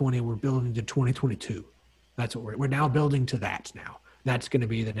 2020, we're building to 2022. That's what we're now building to that now. That's going to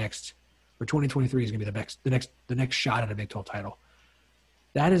be the next, or 2023 is going to be the next shot at a Big 12 title.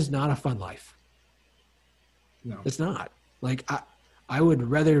 That is not a fun life. No, it's not. Like I would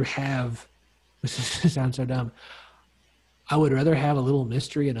rather have, this sounds so dumb. I would rather have a little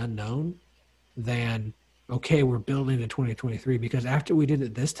mystery and unknown than, okay, we're building to 2023, because after we did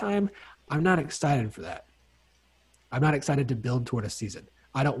it this time, I'm not excited for that. I'm not excited to build toward a season.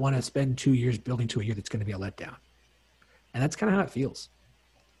 I don't want to spend 2 years building to a year that's going to be a letdown. And that's kind of how it feels.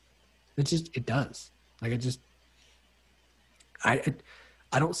 It does. Like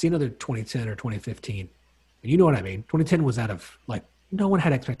I don't see another 2010 or 2015. You know what I mean? 2010 was out of, like, no one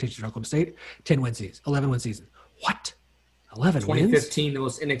had expectations for Oklahoma State. 10-win season, 11-win season. What? 11 wins? 2015, the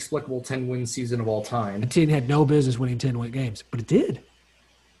most inexplicable 10-win season of all time. A team had no business winning 10-win games, but it did.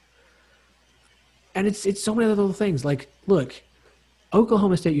 And it's so many other little things. Like, look,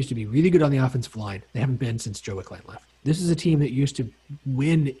 Oklahoma State used to be really good on the offensive line. They haven't been since Joe Wickline left. This is a team that used to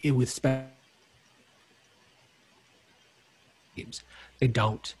win it with special teams. They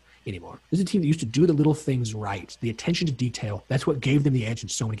don't anymore. This is a team that used to do the little things right. The attention to detail. That's what gave them the edge in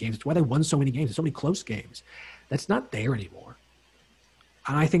so many games. It's why they won so many games and so many close games. That's not there anymore.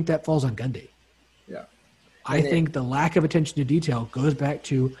 And I think that falls on Gundy. Yeah. I think the lack of attention to detail goes back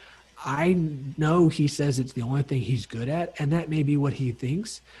to, I know he says it's the only thing he's good at, and that may be what he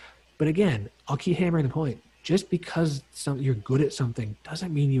thinks. But again, I'll keep hammering the point. Just because you're good at something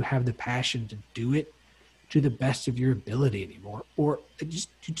doesn't mean you have the passion to do it to the best of your ability anymore, or just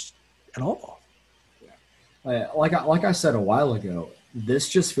at all. Yeah. Like I said a while ago, this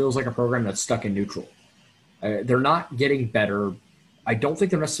just feels like a program that's stuck in neutral. They're not getting better. I don't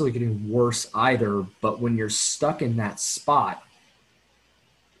think they're necessarily getting worse either, but when you're stuck in that spot,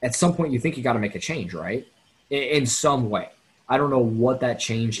 at some point you think you got to make a change, right? In some way. I don't know what that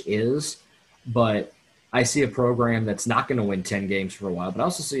change is, but I see a program that's not going to win 10 games for a while, but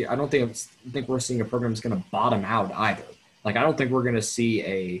I don't think we're seeing a program that's going to bottom out either. Like, I don't think we're going to see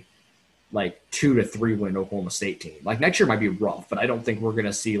a 2 to 3 win Oklahoma State team. Like, next year might be rough, but I don't think we're going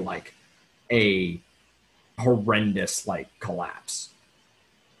to see like a horrendous collapse.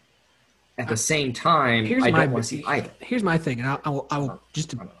 At the same time, I don't want to see either. Here's my thing, and I will just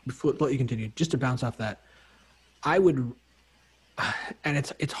to let you continue, just to bounce off that. I would, and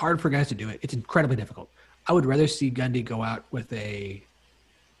it's hard for guys to do it. It's incredibly difficult. I would rather see Gundy go out with a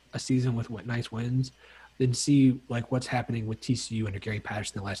season with nice wins than see what's happening with TCU under Gary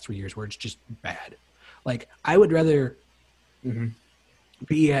Patterson the last 3 years, where it's just bad. Like, I would rather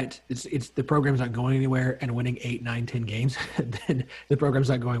be at it's the program's not going anywhere and winning 8, 9, 10 games than the program's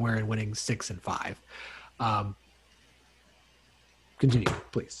not going anywhere and winning 6 and 5. Continue,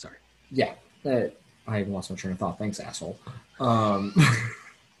 please. Sorry. Yeah. I even lost my train of thought. Thanks, asshole.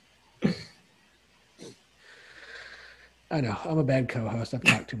 I know. I'm a bad co-host. I've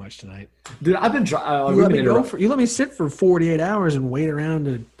talked too much tonight. Dude, I've been you let me sit for 48 hours and wait around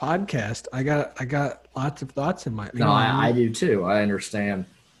a podcast. I got lots of thoughts in my. I do too. I understand.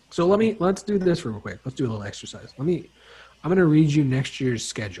 So let's do this real quick. Let's do a little exercise. I'm going to read you next year's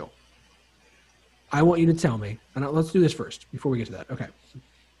schedule. I want you to tell me, and let's do this first before we get to that. Okay.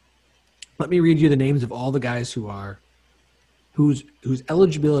 Let me read you the names of all the guys whose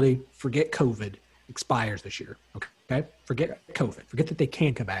eligibility, forget COVID, expires this year. Okay? Forget COVID. Forget that they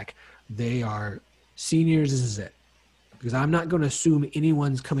can come back. They are seniors. This is it. Because I'm not going to assume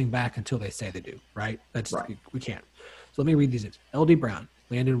anyone's coming back until they say they do, right? That's right. We can't. So let me read these names. L.D. Brown,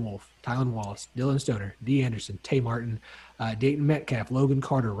 Landon Wolf, Tylen Wallace, Dylan Stoner, D. Anderson, Tay Martin, Dayton Metcalf, Logan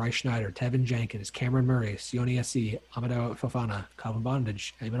Carter, Rice Schneider, Tevin Jenkins, Cameron Murray, Sione Essie, Amadou Fofana, Calvin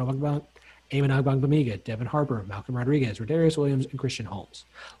Bondage, Eamon Agbangbamiga, Devin Harper, Malcolm Rodriguez, Rodarius Williams, and Christian Holmes.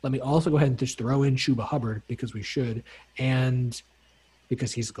 Let me also go ahead and just throw in Chuba Hubbard because we should, and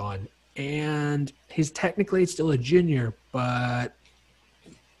because he's gone. And he's technically still a junior, and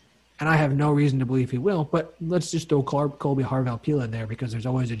I have no reason to believe he will, but let's just throw Colby Harvell-Peel in there because there's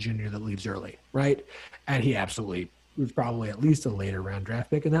always a junior that leaves early, right? And he absolutely was probably at least a later round draft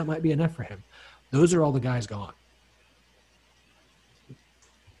pick, and that might be enough for him. Those are all the guys gone.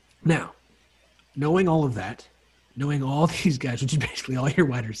 Now, knowing all of that, knowing all these guys, which is basically all your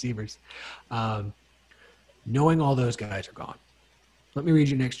wide receivers, knowing all those guys are gone, let me read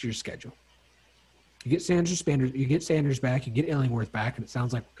you next year's schedule. You get Sanders back, you get Illingworth back, and it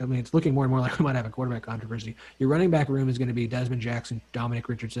sounds like, it's looking more and more like we might have a quarterback controversy. Your running back room is going to be Desmond Jackson, Dominic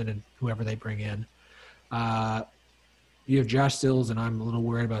Richardson, and whoever they bring in. You have Josh Sills, and I'm a little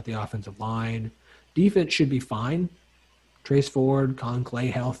worried about the offensive line. Defense should be fine. Trace Ford, Colin Clay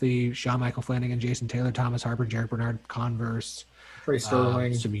healthy, Sean Michael Flanagan, Jason Taylor, Thomas Harper, Jarek Bernard, Converse, Trey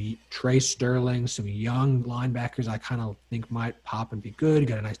Sterling. Trey Sterling, some young linebackers I kind of think might pop and be good.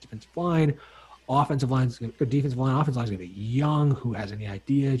 Got a nice defensive line. Offensive line is going to be young. Who has any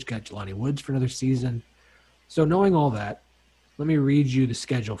ideas? Got Jelani Woods for another season. So knowing all that, let me read you the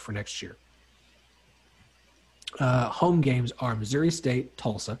schedule for next year. Home games are Missouri State,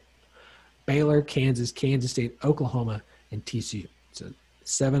 Tulsa, Baylor, Kansas, Kansas State, Oklahoma, and TCU. So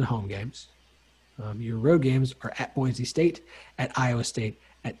 7 home games. Your road games are at Boise State, at Iowa State,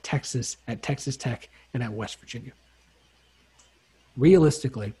 at Texas Tech, and at West Virginia.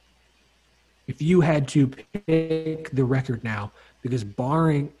 Realistically, if you had to pick the record now, because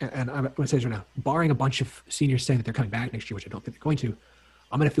barring, and I'm going to say this right now, barring a bunch of seniors saying that they're coming back next year, which I don't think they're going to,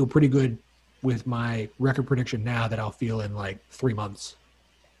 I'm going to feel pretty good with my record prediction now that I'll feel in like 3 months.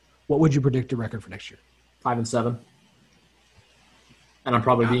 What would you predict the record for next year? 5-7. And I'm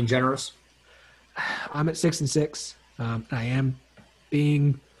probably being generous. I'm at 6-6. I am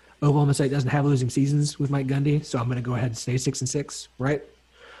being Oklahoma State doesn't have losing seasons with Mike Gundy, so I'm going to go ahead and say 6-6, right?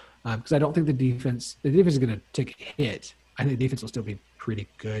 Because I don't think the defense is going to take a hit. I think the defense will still be pretty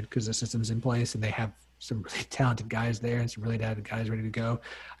good because the system's in place and they have some really talented guys there and some really talented guys ready to go.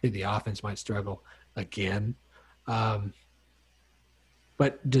 I think the offense might struggle again. But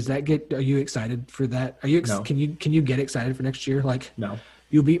does that are you excited for that? No. Can you get excited for next year? Like, no.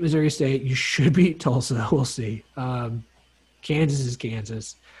 You'll beat Missouri State. You should beat Tulsa. We'll see. Kansas is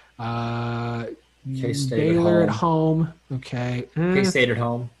Kansas. K-State Baylor at home. Okay. K-State at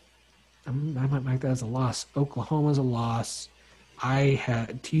home. I might mark that as a loss. Oklahoma's a loss. I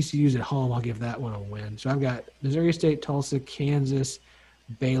had TCU's at home. I'll give that one a win. So I've got Missouri State, Tulsa, Kansas,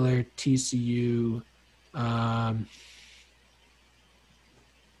 Baylor, TCU. I'll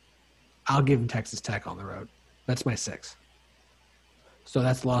give them Texas Tech on the road. That's my 6. So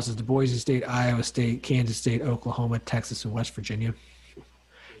that's losses to Boise State, Iowa State, Kansas State, Oklahoma, Texas, and West Virginia.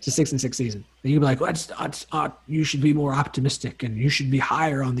 It's a 6-6 season. And you'd be like, you should be more optimistic and you should be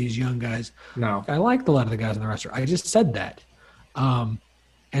higher on these young guys. No. I like a lot of the guys on the roster. I just said that.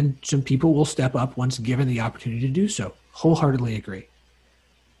 And some people will step up once given the opportunity to do so. Wholeheartedly agree.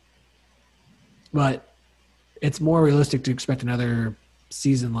 But it's more realistic to expect another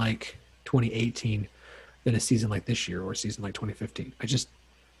season like 2018 than a season like this year or a season like 2015. Is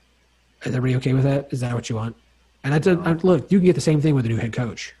everybody okay with that? Is that what you want? And look, you can get the same thing with a new head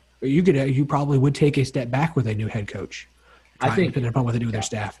coach. You probably would take a step back with a new head coach. I think depending upon what they do with their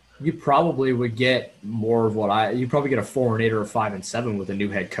staff. You probably would get more of you probably get a 4-8 or a 5-7 with a new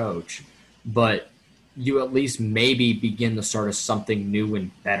head coach, but you at least maybe begin the start of something new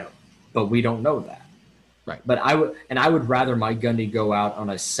and better. But we don't know that. Right. But I would rather Mike Gundy go out on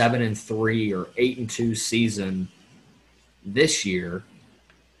a 7-3 or 8-2 season this year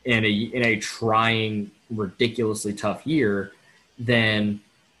in a trying, ridiculously tough year than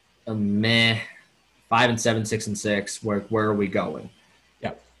a 5-7, 6-6. Where are we going?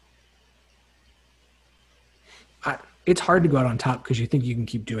 Yep. It's hard to go out on top because you think you can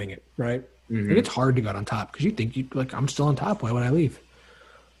keep doing it, right? Mm-hmm. Like it's hard to go out on top because you think I'm still on top. Why would I leave?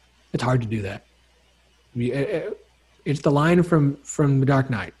 It's hard to do that. It's the line from The Dark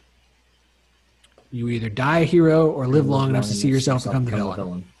Knight. You either die a hero or live long enough to see yourself become the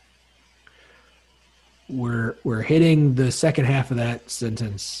villain. We're hitting the second half of that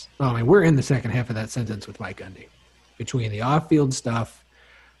sentence. We're in the second half of that sentence with Mike Gundy. Between the off-field stuff,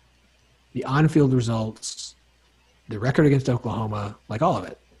 the on-field results, the record against Oklahoma, like all of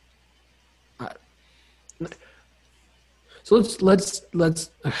it. So let's this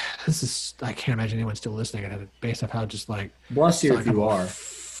is, I can't imagine anyone still listening at it based off how just like bless you if you are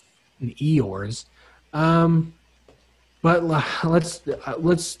Eeyores. But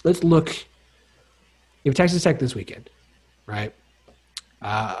let's look. You have Texas Tech this weekend, right?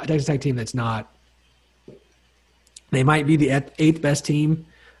 A Texas Tech team that's not. They might be the 8th best team,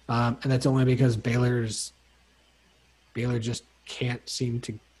 and that's only because Baylor just can't seem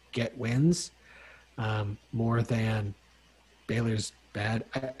to get wins more than Baylor's bad.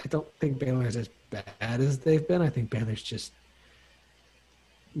 I don't think Baylor is as bad as they've been. I think Baylor's just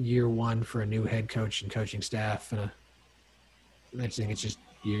year one for a new head coach and coaching staff. And I just think it's just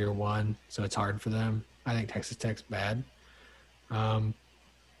year one, so it's hard for them. I think Texas Tech's bad.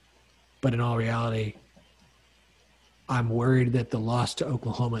 But in all reality, I'm worried that the loss to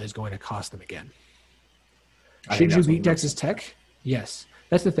Oklahoma is going to cost them again. Should you beat Texas Tech? Yes.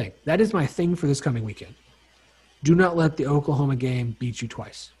 That's the thing. That is my thing for this coming weekend. Do not let the Oklahoma game beat you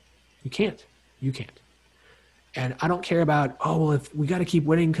twice. You can't. And I don't care about, if we got to keep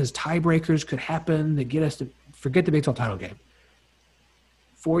winning because tiebreakers could happen that get us to Forget the Big 12 title game.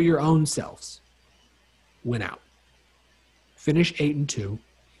 For your own selves, win out. Finish 8-2.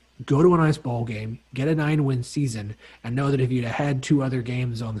 Go to a nice bowl game, get a 9-win season, and know that if you'd had 2 other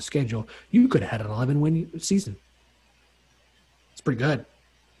games on the schedule, you could have had an 11-win season. It's pretty good.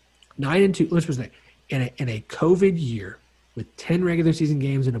 9-2. Let's say in a COVID year with 10 regular season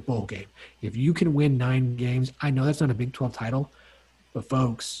games and a bowl game, if you can win 9 games, I know that's not a Big 12 title, but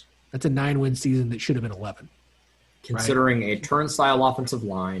folks, that's a 9-win season that should have been 11. Considering a turnstile offensive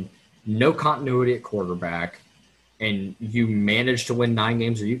line, no continuity at quarterback, and you managed to win 9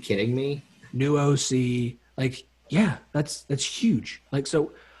 games. Are you kidding me? New OC, like, yeah, that's huge. Like,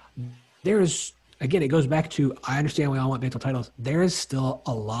 so there's, again, it goes back to, I understand we all want Big 12 titles. There is still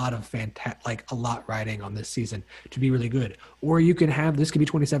a lot of a lot riding on this season to be really good. Or you can have, this could be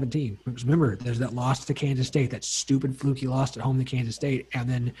 2017. Because remember, there's that loss to Kansas State, that stupid fluky loss at home to Kansas State. And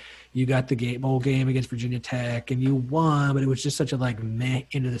then you got the bowl game against Virginia Tech and you won, but it was just such a meh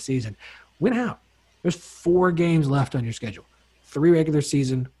end of the season. Win out. There's 4 games left on your schedule. 3 regular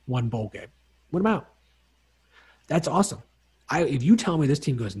season, 1 bowl game. Win them out. That's awesome. If you tell me this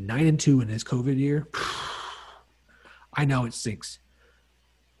team goes 9-2 in this COVID year, I know it sinks.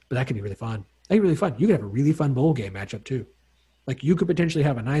 But that could be really fun. That'd be really fun. You could have a really fun bowl game matchup too. Like you could potentially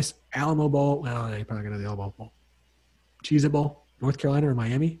have a nice Alamo Bowl. Well, you're probably going to have the Alamo Bowl. Cheez-It Bowl, North Carolina or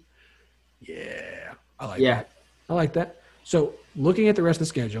Miami. Yeah, I like that. I like that. So looking at the rest of the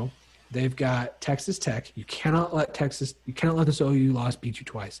schedule, they've got Texas Tech. You cannot let this OU loss beat you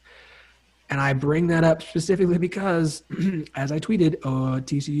twice. And I bring that up specifically because, as I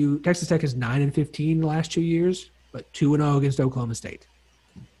tweeted, Texas Tech is 9-15 the last 2 years, but 2-0 against Oklahoma State.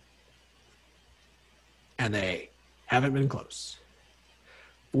 And they haven't been close.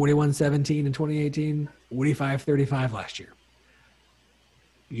 41-17 in 2018, 45-35 last year.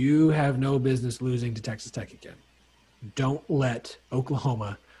 You have no business losing to Texas Tech again. Don't let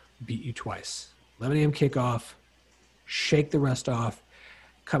Oklahoma beat you twice. 11 a.m. kickoff, shake the rest off,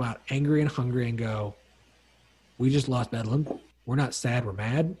 come out angry and hungry and go, we just lost Bedlam. We're not sad, we're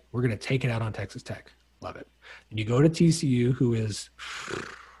mad. We're going to take it out on Texas Tech. Love it. And you go to TCU, who is,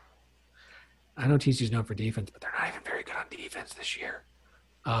 I know TCU's known for defense, but they're not even very good on defense this year.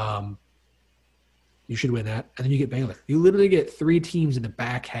 You should win that. And then you get Baylor. You literally get 3 teams in the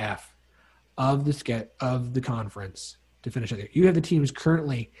back half of the conference to finish it. You have the teams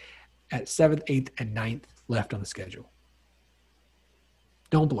currently at 7th, 8th, and 9th left on the schedule.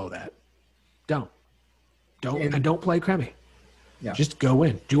 Don't blow that. Don't play crummy. Yeah. Just go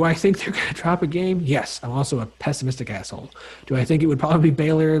in. Do I think they're going to drop a game? Yes. I'm also a pessimistic asshole. Do I think it would probably be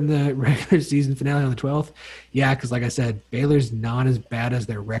Baylor in the regular season finale on the 12th? Yeah, because like I said, Baylor's not as bad as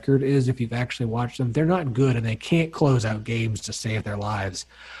their record is if you've actually watched them. They're not good, and they can't close out games to save their lives.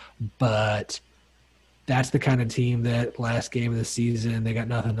 But that's the kind of team that last game of the season, they got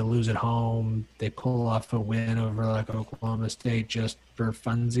nothing to lose at home. They pull off a win over Oklahoma State just for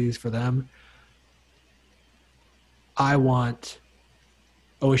funsies for them. I want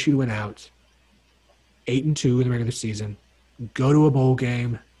OSU to win out, 8-2 in the regular season, go to a bowl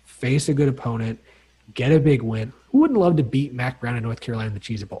game, face a good opponent, get a big win. Who wouldn't love to beat Mac Brown in North Carolina in the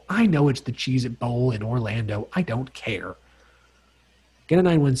Cheez-It Bowl? I know it's the Cheez-It Bowl in Orlando. I don't care. Get a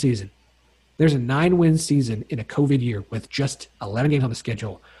 9-win season. There's a 9-win season in a COVID year with just 11 games on the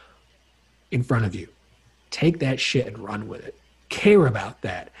schedule in front of you. Take that shit and run with it. Care about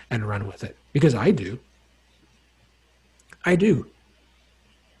that and run with it. Because I do.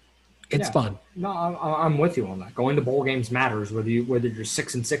 It's fun. No, I'm with you on that. Going to bowl games matters, whether you're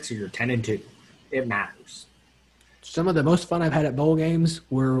 6-6 or you're 10-2. It matters. Some of the most fun I've had at bowl games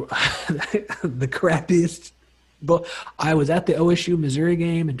were the crappiest. But I was at the OSU Missouri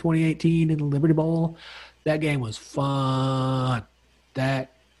game in 2018 in the Liberty Bowl. That game was fun.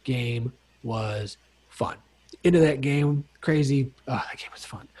 Into that game, crazy. That game was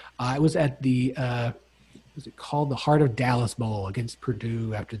fun. I was at the was it called the Heart of Dallas Bowl against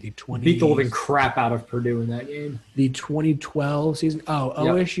Purdue after the Beat the living crap out of Purdue in that game. The 2012 season.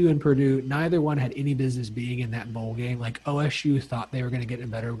 OSU and Purdue, neither one had any business being in that bowl game. OSU thought they were going to get a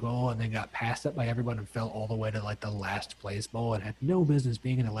better goal and then got passed up by everyone and fell all the way to the last place bowl and had no business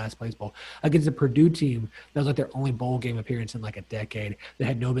being in the last place bowl against a Purdue team that was their only bowl game appearance in a decade. They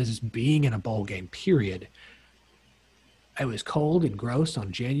had no business being in a bowl game, period. It was cold and gross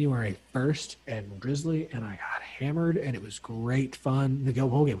on January 1st and drizzly, and I got hammered, and it was great fun. The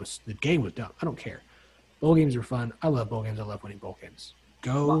game was dumb. I don't care. Bowl games are fun. I love bowl games. I love winning bowl games.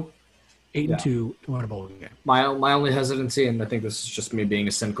 Go 8-2 to win a bowl game. My only hesitancy, and I think this is just me being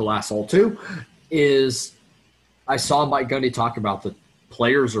a cynical asshole too, is I saw Mike Gundy talk about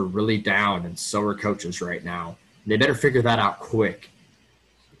players are really down, and so are coaches right now. They better figure that out quick.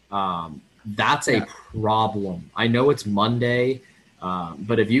 That's a problem. I know it's Monday,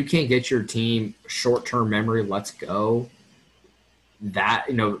 but if you can't get your team short-term memory, let's go, that,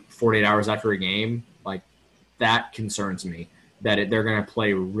 48 hours after a game, like, that concerns me, that they're going to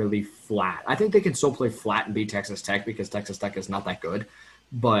play really flat. I think they can still play flat and beat Texas Tech because Texas Tech is not that good,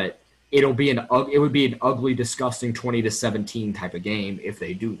 but it would be an ugly, disgusting 20-17 type of game if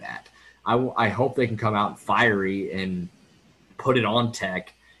they do that. I hope they can come out fiery and put it on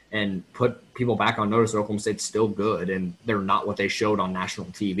Tech and put people back on notice that Oklahoma State's still good and they're not what they showed on national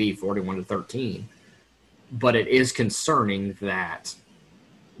TV, 41-13. But it is concerning that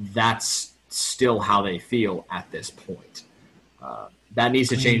that's still how they feel at this point. That needs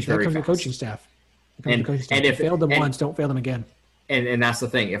to change very fast. The coaching staff. And if failed them once, don't fail them again. And that's the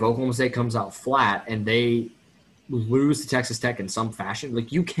thing. If Oklahoma State comes out flat and they lose to Texas Tech in some fashion,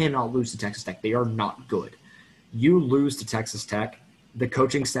 like, you cannot lose to Texas Tech. They are not good. You lose to Texas Tech, the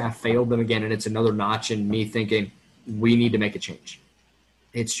coaching staff failed them again, and it's another notch in me thinking we need to make a change.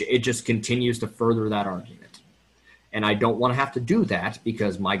 It just continues to further that argument. And I don't want to have to do that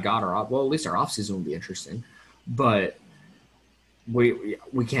because, my God, at least our offseason will be interesting. But we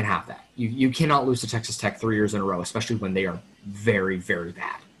can't have that. You cannot lose to Texas Tech 3 years in a row, especially when they are very, very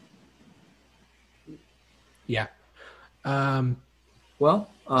bad. Yeah. I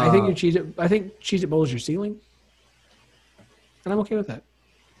think Cheez-It Bowl is your ceiling, and I'm okay with that.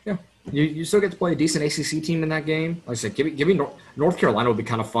 Yeah, you still get to play a decent ACC team in that game. Like I said, give me North Carolina would be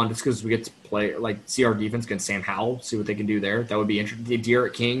kind of fun just because we get to play, see our defense against Sam Howell, see what they can do there. That would be interesting.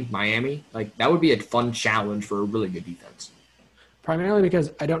 De'Aaron King, Miami, that would be a fun challenge for a really good defense. Primarily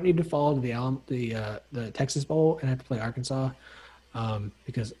because I don't need to fall to the Texas Bowl and I have to play Arkansas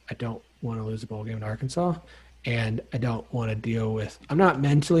because I don't want to lose a bowl game in Arkansas, and I don't want to deal with. I'm not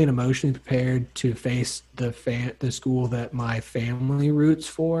mentally and emotionally prepared to face the school that my family roots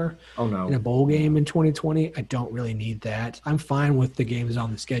for. Oh no! In a bowl game in 2020, I don't really need that. I'm fine with the games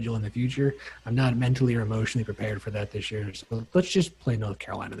on the schedule in the future. I'm not mentally or emotionally prepared for that this year. So let's just play North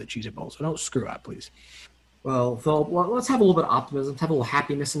Carolina, the Cheez-It Bowl. So don't screw up, please. Well, Phil, let's have a little bit of optimism, have a little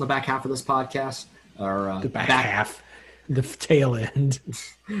happiness in the back half of this podcast. Or the back half, the tail end.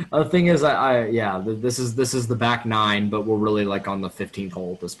 The thing is, this is the back nine, but we're really on the 15th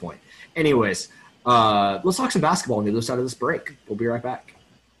hole at this point. Anyways, let's talk some basketball on the other side of this break. We'll be right back.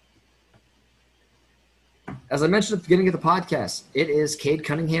 As I mentioned at the beginning of the podcast, it is Cade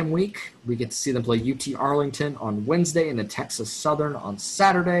Cunningham week. We get to see them play UT Arlington on Wednesday and then Texas Southern on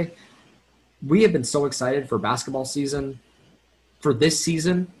Saturday. We have been so excited for basketball season, for this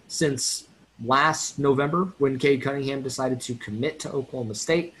season, since last November when Cade Cunningham decided to commit to Oklahoma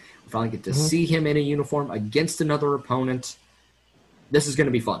State. We finally get to see him in a uniform against another opponent. This is going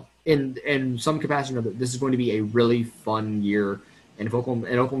to be fun. In some capacity or another, this is going to be a really fun year. And if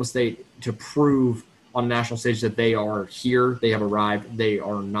Oklahoma State to prove on a national stage that they are here, they have arrived, they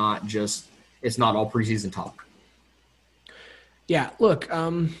are not just – it's not all preseason talk. Yeah, look,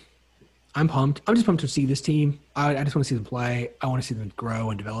 I'm pumped. I'm just pumped to see this team. I just want to see them play. I want to see them grow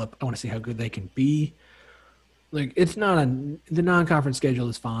and develop. I want to see how good they can be. It's not the non-conference schedule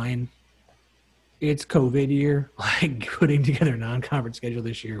is fine. It's COVID year. Putting together a non-conference schedule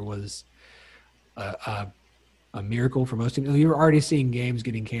this year was a miracle for most teams. You're already seeing games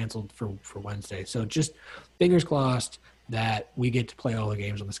getting canceled for Wednesday. So just fingers crossed that we get to play all the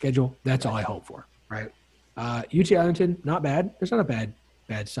games on the schedule. That's all I hope for, right? UT Arlington, not bad. There's not a bad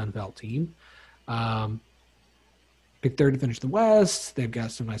Sun Belt team. Picked third to finish the West. They've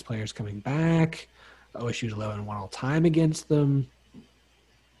got some nice players coming back. OSU's 11-1 all time against them.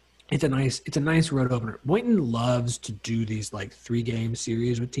 It's a nice road opener. Boynton loves to do these 3-game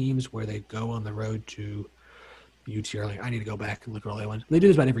series with teams where they go on the road to UT Arlington. I need to go back and look at all they went. They do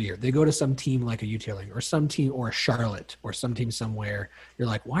this about every year. They go to some team like a UT Arlington or some team or a Charlotte or some team somewhere. You're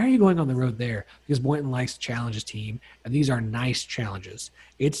like, why are you going on the road there? Because Boynton likes to challenge his team, and these are nice challenges.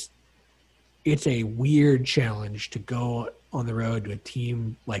 It's a weird challenge to go on the road to a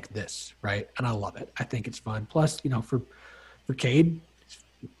team like this, right? And I love it. I think it's fun. Plus, for Cade,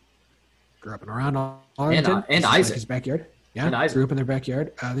 grew up and around Arlington. And Isaac. His backyard. Yeah, and Isaac. Grew up in their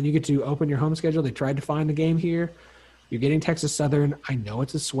backyard. Then you get to open your home schedule. They tried to find the game here. You're getting Texas Southern. I know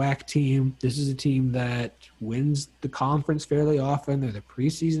it's a SWAC team. This is a team that wins the conference fairly often. They're the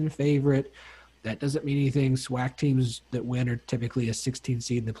preseason favorite. That doesn't mean anything. SWAC teams that win are typically a 16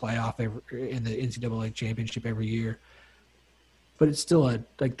 seed in the playoff in the NCAA championship every year. But it's still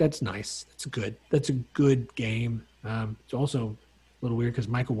that's nice. That's good. That's a good game. It's also a little weird because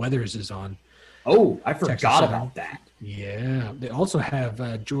Michael Weathers is on. Oh, I forgot about that. Yeah, they also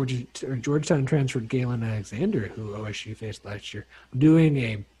have Georgetown transferred Galen Alexander, who OSU faced last year, doing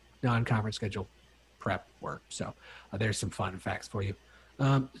a non-conference schedule prep work. So there's some fun facts for you.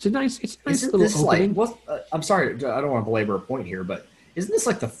 It's a nice Isn't little this opening. I'm sorry, I don't want to belabor a point here, but isn't this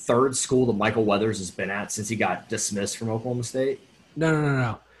like the third school that Michael Weathers has been at since he got dismissed from Oklahoma State?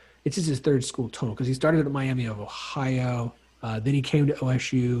 No. It's just his third school total because he started at Miami of Ohio. Then he came to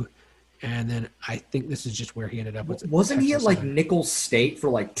OSU. And then I think this is just where he ended up with. Wasn't he at like Nicholls State for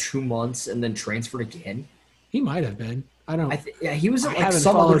like 2 months and then transferred again? He might have been. I don't. Yeah, he was at I like haven't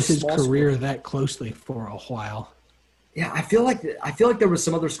some other followed his small career school. that closely for a while. Yeah, I feel like there was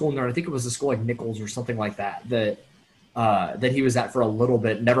some other school in there. I think it was a school like Nicholls or something like that that he was at for a little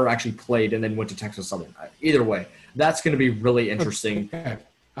bit, never actually played, and then went to Texas Southern. Either way, that's going to be really interesting. Okay.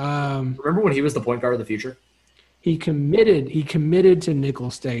 Remember when he was the point guard of the future? He committed to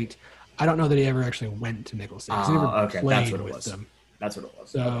Nicholls State. I don't know that he ever actually went to Nicholls State. He never Okay, played that's what it with was. them. That's what it was.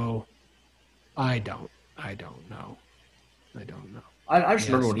 So I don't know. I just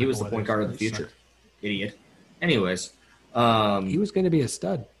remember when he was the Michael point guard of the Weathers future. sucked. Idiot. Anyways, He was going to be a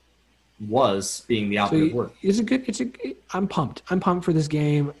stud. was being the So operative word. I'm pumped. I'm pumped for this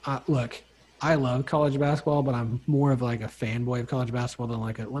game. Look, I love college basketball, but I'm more of like a fanboy of college basketball than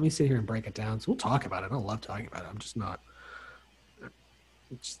like let me sit here and break it down. So we'll talk about it. I love talking about it. I'm just not.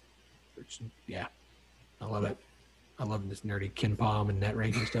 Yeah, I love it. I love this nerdy Ken Palm and net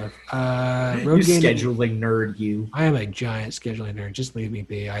ranking stuff. Road You game. scheduling nerd, you. I am a giant scheduling nerd. Just leave me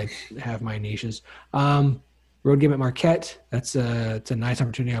be. I have my niches. Road game at Marquette. It's a nice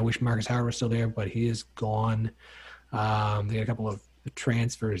opportunity. I wish Marcus Howard was still there, but he is gone. They got a couple of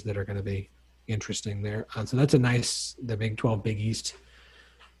transfers that are going to be interesting there. So that's the Big 12 Big East.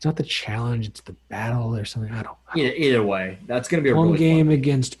 It's not the challenge. It's the battle or something. I don't know. Either way, that's going to be a Home really game fun.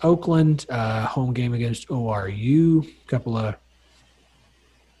 against Oakland. Home game against ORU. Couple of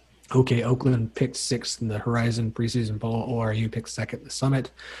Oakland picked sixth in the Horizon preseason poll. ORU picked second in the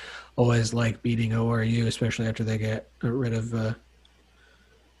Summit. Always like beating ORU, especially after they get rid of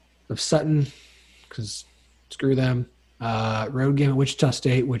Sutton, because screw them. Road game at Wichita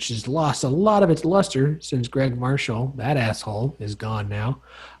State, which has lost a lot of its luster since Greg Marshall, that asshole, is gone now.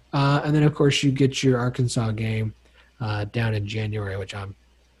 And then, of course, you get your Arkansas game down in January, which I'm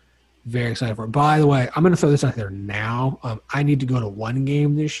very excited for. By the way, I'm going to throw this out there now. I need to go to one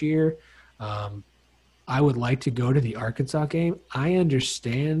game this year. I would like to go to the Arkansas game. I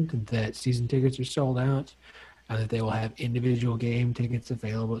understand that season tickets are sold out and that they will have individual game tickets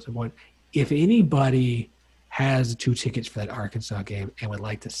available at some point. If anybody has 2 tickets for that Arkansas game and would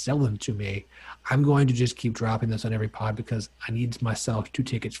like to sell them to me, I'm going to just keep dropping this on every pod because I need myself 2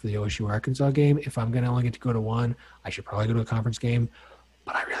 tickets for the OSU Arkansas game. If I'm going to only get to go to one, I should probably go to a conference game.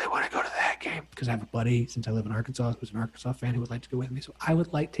 But I really want to go to that game because I have a buddy, since I live in Arkansas, who's an Arkansas fan who would like to go with me. So I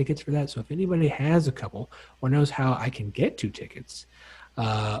would like tickets for that. So if anybody has a couple or knows how I can get 2 tickets,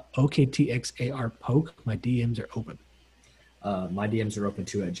 OKTXAR Poke, my DMs are open. My DMs are open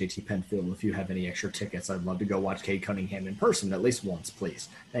too at JT Penfield. If you have any extra tickets, I'd love to go watch Cade Cunningham in person at least once, please.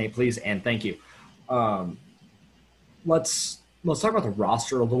 Please and thank you. Let's talk about the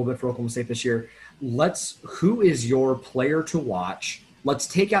roster a little bit for Oklahoma State this year. Who is your player to watch? Let's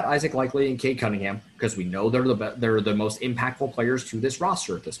take out Isaac Likely and Cade Cunningham because we know they're the most impactful players to this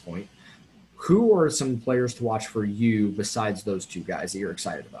roster at this point. Who are some players to watch for you besides those 2 guys that you're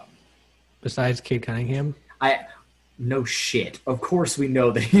excited about? Besides Cade Cunningham? No shit. Of course we know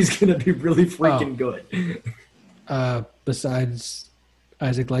that he's going to be really freaking good. Besides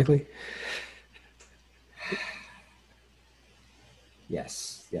Isaac Likely?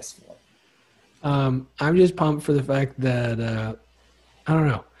 Yes, Philip. I'm just pumped for the fact that I don't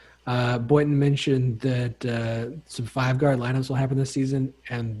know. Boynton mentioned that some 5-guard lineups will happen this season,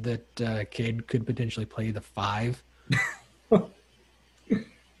 and that Cade could potentially play the 5.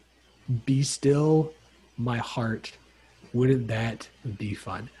 Be still, my heart. Wouldn't that be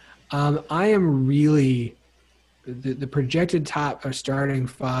fun? I am really the projected top or starting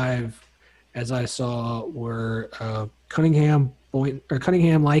 5, as I saw, were Cunningham,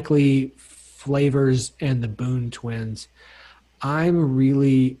 Likely, Flavors, and the Boone twins. I'm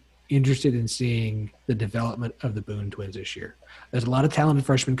really interested in seeing the development of the Boone twins this year. There's a lot of talented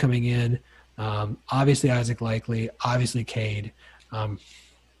freshmen coming in. Obviously Isaac Likely, obviously Cade. I'm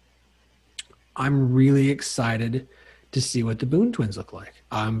really excited to see what the Boone twins look like.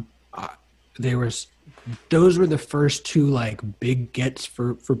 Those were the first 2 like big gets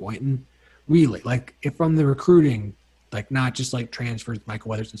for Boynton. Really, like if from the recruiting, like not just like transfers, Michael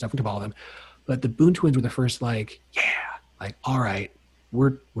Weathers and stuff, we can follow them, but the Boone twins were the first like, yeah, like all right,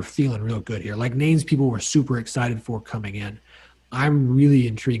 we're feeling real good here. Like names people were super excited for coming in. I'm really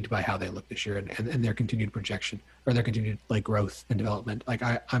intrigued by how they look this year and their continued projection or their continued like growth and development. Like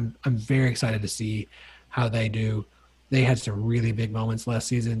I'm very excited to see how they do. They had some really big moments last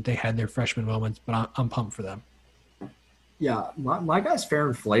season. They had their freshman moments, but I'm pumped for them. Yeah, my guy's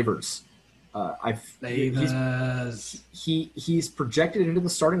Farron Flavors. He's projected into the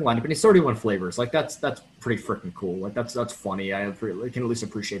starting lineup, and he's 31 Flavors. Like that's pretty freaking cool. Like that's funny. I can at least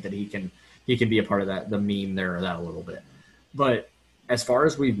appreciate that he can be a part of that, the meme there, or that a little bit. But as far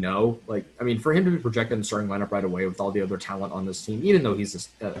as we know, like I mean, for him to be projected in the starting lineup right away with all the other talent on this team, even though he's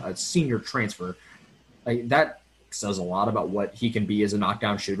a senior transfer, like that says a lot about what he can be as a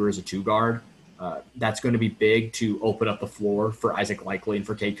knockdown shooter as a two guard. That's going to be big to open up the floor for Isaac Likely and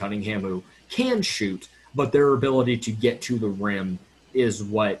for Cade Cunningham, who can shoot, but their ability to get to the rim is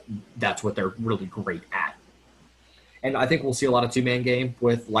that's what they're really great at. And I think we'll see a lot of two-man game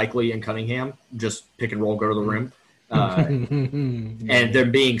with Likely and Cunningham, just pick and roll, go to the rim. And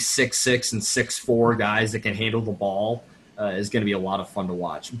them being 6'6" and 6'4" guys that can handle the ball is going to be a lot of fun to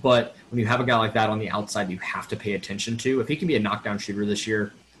watch. But when you have a guy like that on the outside, you have to pay attention to. If he can be a knockdown shooter this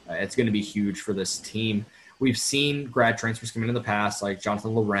year, it's going to be huge for this team. We've seen grad transfers come in the past, like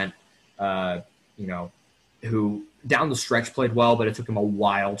Jonathan Laurent, who down the stretch played well, but it took him a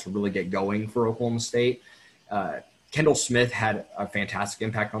while to really get going for Oklahoma State. Kendall Smith had a fantastic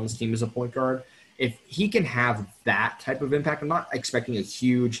impact on this team as a point guard. If he can have that type of impact, I'm not expecting a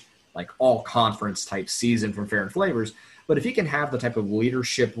huge, like all-conference type season from Farron Flavors, but if he can have the type of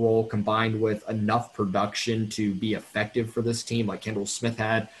leadership role combined with enough production to be effective for this team, like Kendall Smith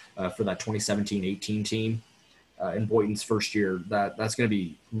had for that 2017-18 team in Boynton's first year, that's going to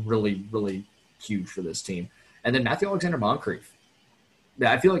be really, really huge for this team. And then Matthew Alexander Moncrief.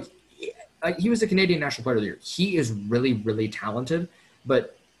 I feel like he was a Canadian National Player of the Year. He is really, really talented,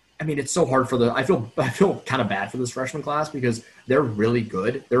 but I mean, it's so hard I feel kind of bad for this freshman class because they're really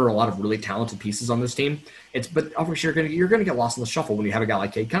good. There are a lot of really talented pieces on this team. But obviously you're gonna get lost in the shuffle when you have a guy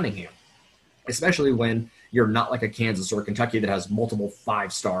like Cade Cunningham, especially when you're not like a Kansas or a Kentucky that has multiple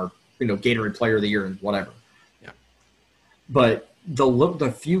 5-star, Gatorade Player of the Year and whatever. Yeah. But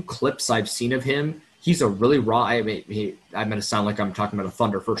the few clips I've seen of him, he's a really raw. I'm going to sound like I'm talking about a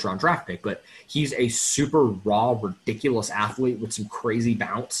Thunder first-round draft pick, but he's a super raw, ridiculous athlete with some crazy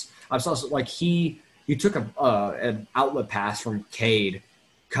bounce. I saw like he took an outlet pass from Cade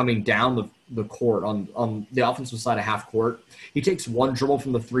coming down the court on the offensive side of half court. He takes one dribble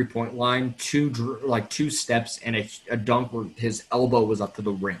from the 3-point line, two steps, and a dunk where his elbow was up to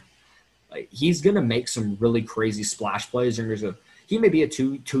the rim. Like he's going to make some really crazy splash plays. He may be a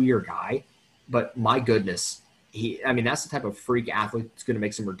two-year guy, but my goodness, that's the type of freak athlete that's going to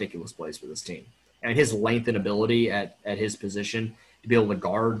make some ridiculous plays for this team. And his length and ability at his position to be able to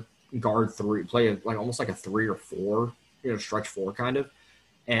guard three, play like almost like a 3 or 4, stretch 4 kind of,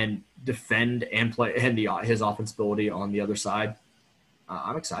 and defend and play and his offense ability on the other side.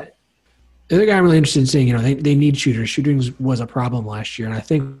 I'm excited. The other guy I'm really interested in seeing, they need shooters. Shooting was a problem last year, and I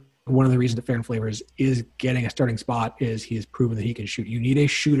think one of the reasons that Farron Flavors is getting a starting spot is he has proven that he can shoot. You need a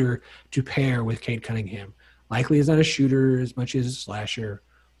shooter to pair with Cade Cunningham. Likely is not a shooter as much as a slasher.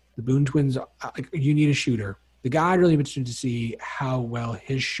 The Boone twins, you need a shooter. The guy I'm really interested to see how well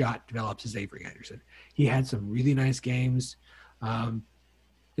his shot develops is Avery Anderson. He had some really nice games.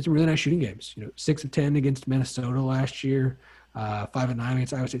 It's some really nice shooting games. 6 of 10 against Minnesota last year. 5 of 9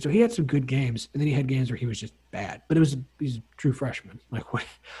 against Iowa State. So he had some good games, and then he had games where he was just bad. But he's a true freshman. Like, what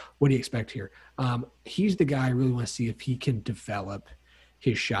do you expect here? He's the guy I really want to see if he can develop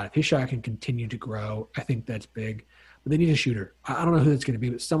his shot. If his shot can continue to grow, I think that's big. But they need a shooter. I don't know who that's going to be,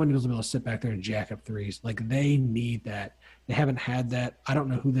 but someone who's able to sit back there and jack up threes. Like, they need that. They haven't had that. I don't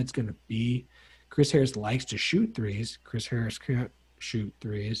know who that's going to be. Chris Harris likes to shoot threes. Chris Harris can't shoot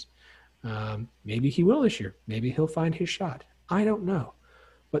threes. Maybe he will this year. Maybe he'll find his shot. I don't know.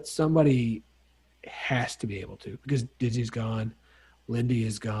 But somebody has to be able to, because Dizzy's gone. Lindy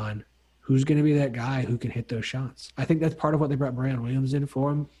is gone. Who's going to be that guy who can hit those shots? I think that's part of what they brought Brian Williams in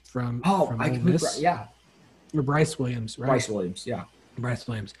for him from Ole Miss. Yeah. Or Bryce Williams, right? Bryce Williams, yeah. Bryce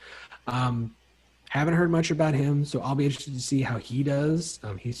Williams. Haven't heard much about him, so I'll be interested to see how he does.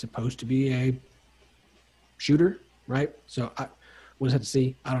 He's supposed to be a shooter, right? So we'll just have to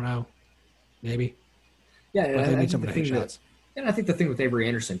see. I don't know. Maybe. Yeah, but they need someone to hit shots. And I think the thing with Avery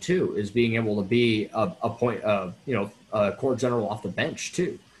Anderson, too, is being able to be a court general off the bench,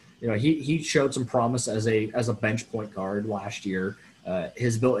 too. He showed some promise as a bench point guard last year.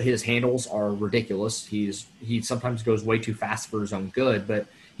 His handles are ridiculous. He sometimes goes way too fast for his own good, but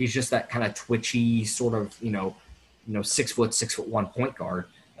he's just that kind of twitchy sort of, 6'1" point guard,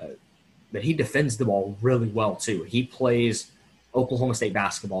 but he defends the ball really well too. He plays Oklahoma State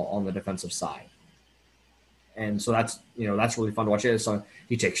basketball on the defensive side. And so that's really fun to watch. So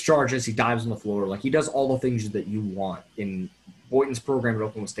he takes charges, he dives on the floor, like he does all the things that you want in Boynton's program at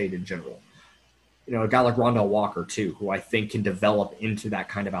Oklahoma State in general. A guy like Rondell Walker too, who I think can develop into that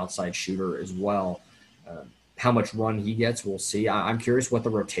kind of outside shooter as well. How much run he gets, we'll see. I'm curious what the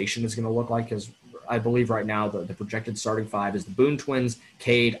rotation is going to look like, because I believe right now the projected starting five is the Boone twins,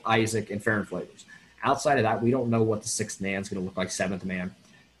 Cade, Isaac, and Farron Flavors. Outside of that, we don't know what the sixth man is going to look like, seventh man.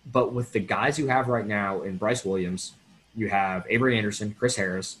 But with the guys you have right now in Bryce Williams, you have Avery Anderson, Chris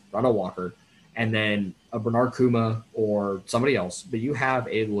Harris, Rondell Walker, and then a Bernard Kuma or somebody else. But you have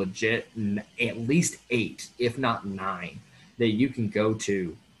a legit at least 8, if not 9, that you can go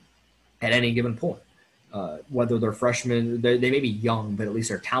to at any given point. Whether they're freshmen, they may be young, but at least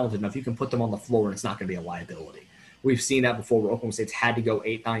they're talented enough. You can put them on the floor, and it's not going to be a liability. We've seen that before where Oklahoma State's had to go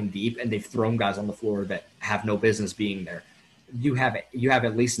 8-9 deep, and they've thrown guys on the floor that have no business being there. You have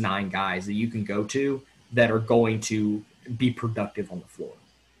at least 9 guys that you can go to that are going to be productive on the floor.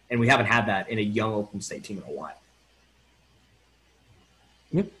 And we haven't had that in a young Oklahoma State team in a while.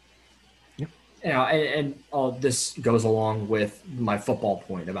 Yep. And this goes along with my football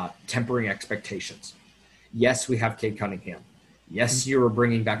point about tempering expectations. Yes, we have Cade Cunningham. Yes, you are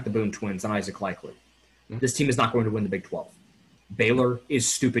bringing back the Boone twins and Isaac Likely. This team is not going to win the Big 12. Baylor is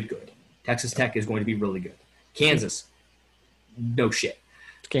stupid good. Texas Tech is going to be really good. Kansas, no shit.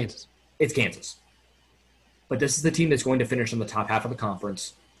 It's Kansas. But this is the team that's going to finish in the top half of the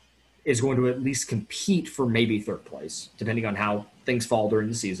conference, is going to at least compete for maybe third place, depending on how things fall during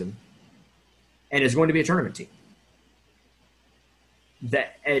the season, and is going to be a tournament team.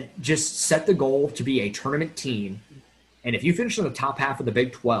 Just set the goal to be a tournament team, and if you finish in the top half of the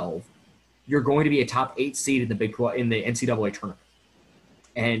Big 12, you're going to be a top 8 seed in the Big 12 in the NCAA tournament.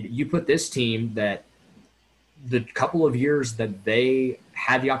 And you put this team that the couple of years that they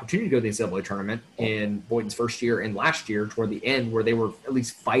had the opportunity to go to the NCAA tournament in Boynton's first year and last year toward the end, where they were at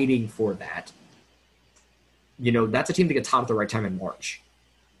least fighting for that, that's a team that gets hot at the right time in March.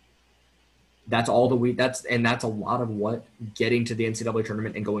 That's a lot of what getting to the NCAA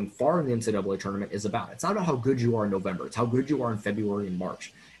tournament and going far in the NCAA tournament is about. It's not about how good you are in November. It's how good you are in February and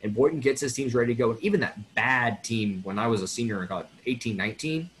March. And Boynton gets his teams ready to go. And even that bad team when I was a senior and got 18,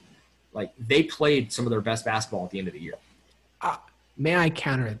 19, like they played some of their best basketball at the end of the year. May I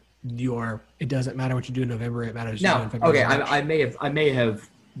counter it doesn't matter what you do in November, it matters. No, in February. okay, I may have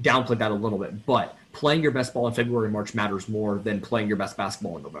downplayed that a little bit, but playing your best ball in February and March matters more than playing your best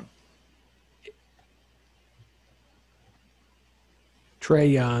basketball in November.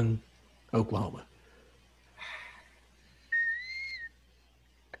 Trae Young, Oklahoma.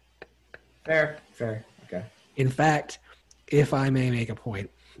 Fair. Okay. In fact, if I may make a point,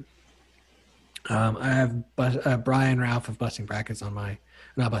 I have Brian Ralph of Busting Brackets on my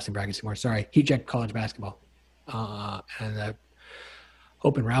 – not Busting Brackets anymore, sorry. Heat Check College Basketball. And the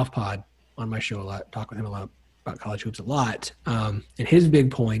Open Ralph pod on my show a lot, talk with him a lot about college hoops a lot. And his big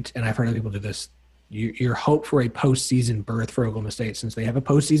point, and I've heard other people do this, your hope for a postseason berth for Oklahoma State, since they have a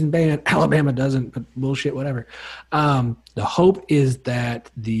postseason ban, Alabama doesn't, but bullshit, whatever. The hope is that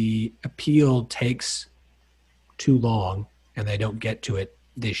the appeal takes too long and they don't get to it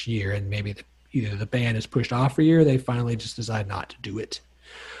this year, and maybe either the ban is pushed off for a year, or they finally just decide not to do it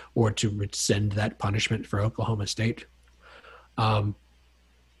or to rescind that punishment for Oklahoma State. One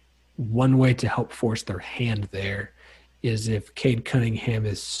way to help force their hand there is if Cade Cunningham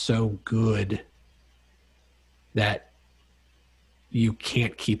is so good that you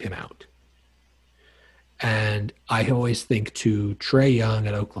can't keep him out. And I always think to Trae Young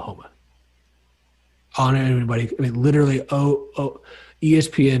at Oklahoma. On anybody, I mean, literally,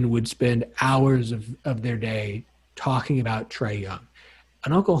 ESPN would spend hours of their day talking about Trae Young.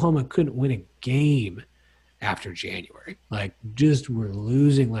 And Oklahoma couldn't win a game after January. Like, just were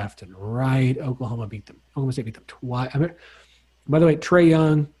losing left and right. Oklahoma State beat them twice. By the way, Trae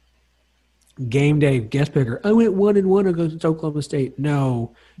Young, game day guest picker. I went 1-1 against Oklahoma State.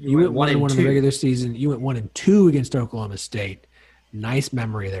 No, you went 1-1 in the regular season. You went 1-2 against Oklahoma State. Nice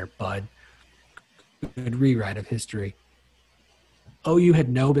memory there, bud. Good rewrite of history. OU had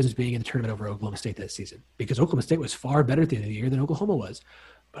no business being in the tournament over Oklahoma State this season because Oklahoma State was far better at the end of the year than Oklahoma was.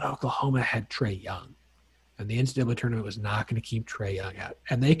 But Oklahoma had Trae Young. And the NCAA tournament was not going to keep Trae Young out.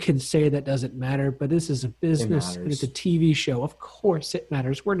 And they can say that doesn't matter, but this is a business and it's a TV show. Of course it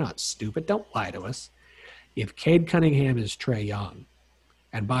matters. We're not stupid. Don't lie to us. If Cade Cunningham is Trae Young,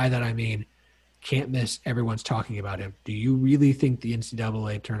 and by that I mean can't miss. Everyone's talking about him. Do you really think the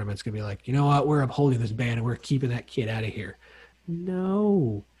NCAA tournament's going to be like, you know what, we're upholding this ban and we're keeping that kid out of here?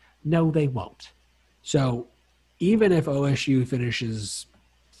 No, they won't. So even if OSU finishes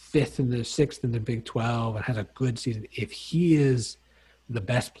 5th and 6th in the Big 12 and has a good season, if he is the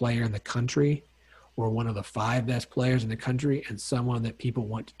best player in the country or one of the 5 best players in the country and someone that people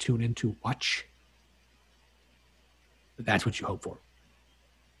want to tune in to watch, that's what you hope for.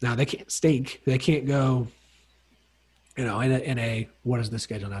 Now, they can't stake. They can't go, in a what is the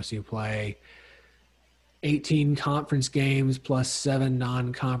schedule now? So you play 18 conference games plus 7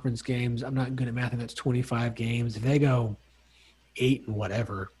 non-conference games. I'm not good at math, and that's 25 games. If they go 8 and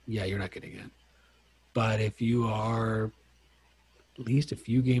whatever, yeah, you're not getting in. But if you are at least a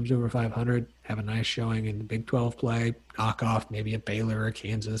few games over 500, have a nice showing in the Big 12 play, knock off maybe a Baylor or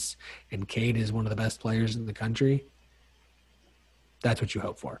Kansas, and Cade is one of the best players in the country, that's what you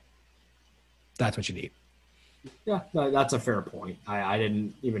hope for. That's what you need. Yeah, that's a fair point. I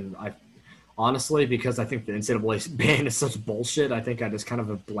honestly, because I think the NCAA ban is such bullshit, I think I just kind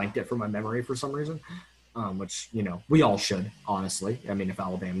of blanked it from my memory for some reason, which, we all should, honestly. I mean, if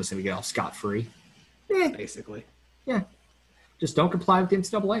Alabama's going to get off scot-free. Basically. Yeah. Just don't comply with the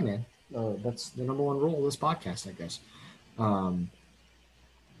NCAA, man. That's the number one rule of this podcast, I guess.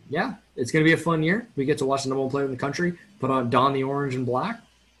 Yeah, it's going to be a fun year. We get to watch the number one player in the country don the orange and black.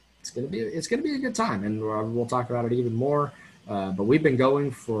 It's going to be a good time, and we'll talk about it even more. But we've been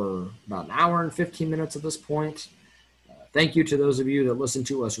going for about an hour and 15 minutes at this point. Thank you to those of you that listen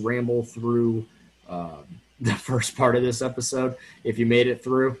to us ramble through the first part of this episode. If you made it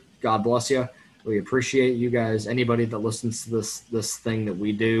through, God bless you. We appreciate you guys. Anybody that listens to this thing that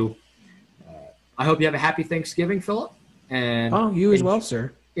we do. I hope you have a happy Thanksgiving, Philip. And you as well,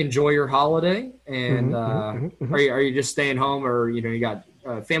 sir. Enjoy your holiday. And are you just staying home, or you got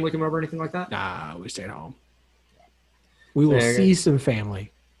family come over or anything like that? Nah, we stay at home. We will see some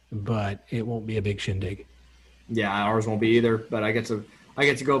family, but it won't be a big shindig. Yeah, ours won't be either. But I get to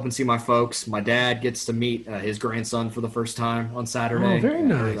go up and see my folks. My dad gets to meet his grandson for the first time on Saturday. Oh, very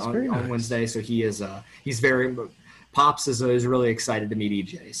nice. On Wednesday, so he's Pops is really excited to meet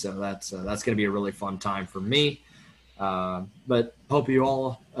EJ. So that's going to be a really fun time for me. But hope you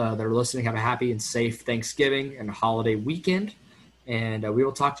all that are listening have a happy and safe Thanksgiving and holiday weekend. And we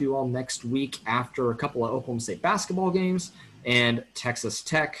will talk to you all next week after a couple of Oklahoma State basketball games and Texas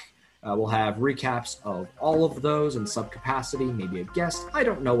Tech. We'll have recaps of all of those in sub capacity, maybe a guest. I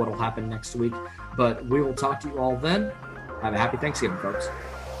don't know what will happen next week, but we will talk to you all then. Have a happy Thanksgiving, folks.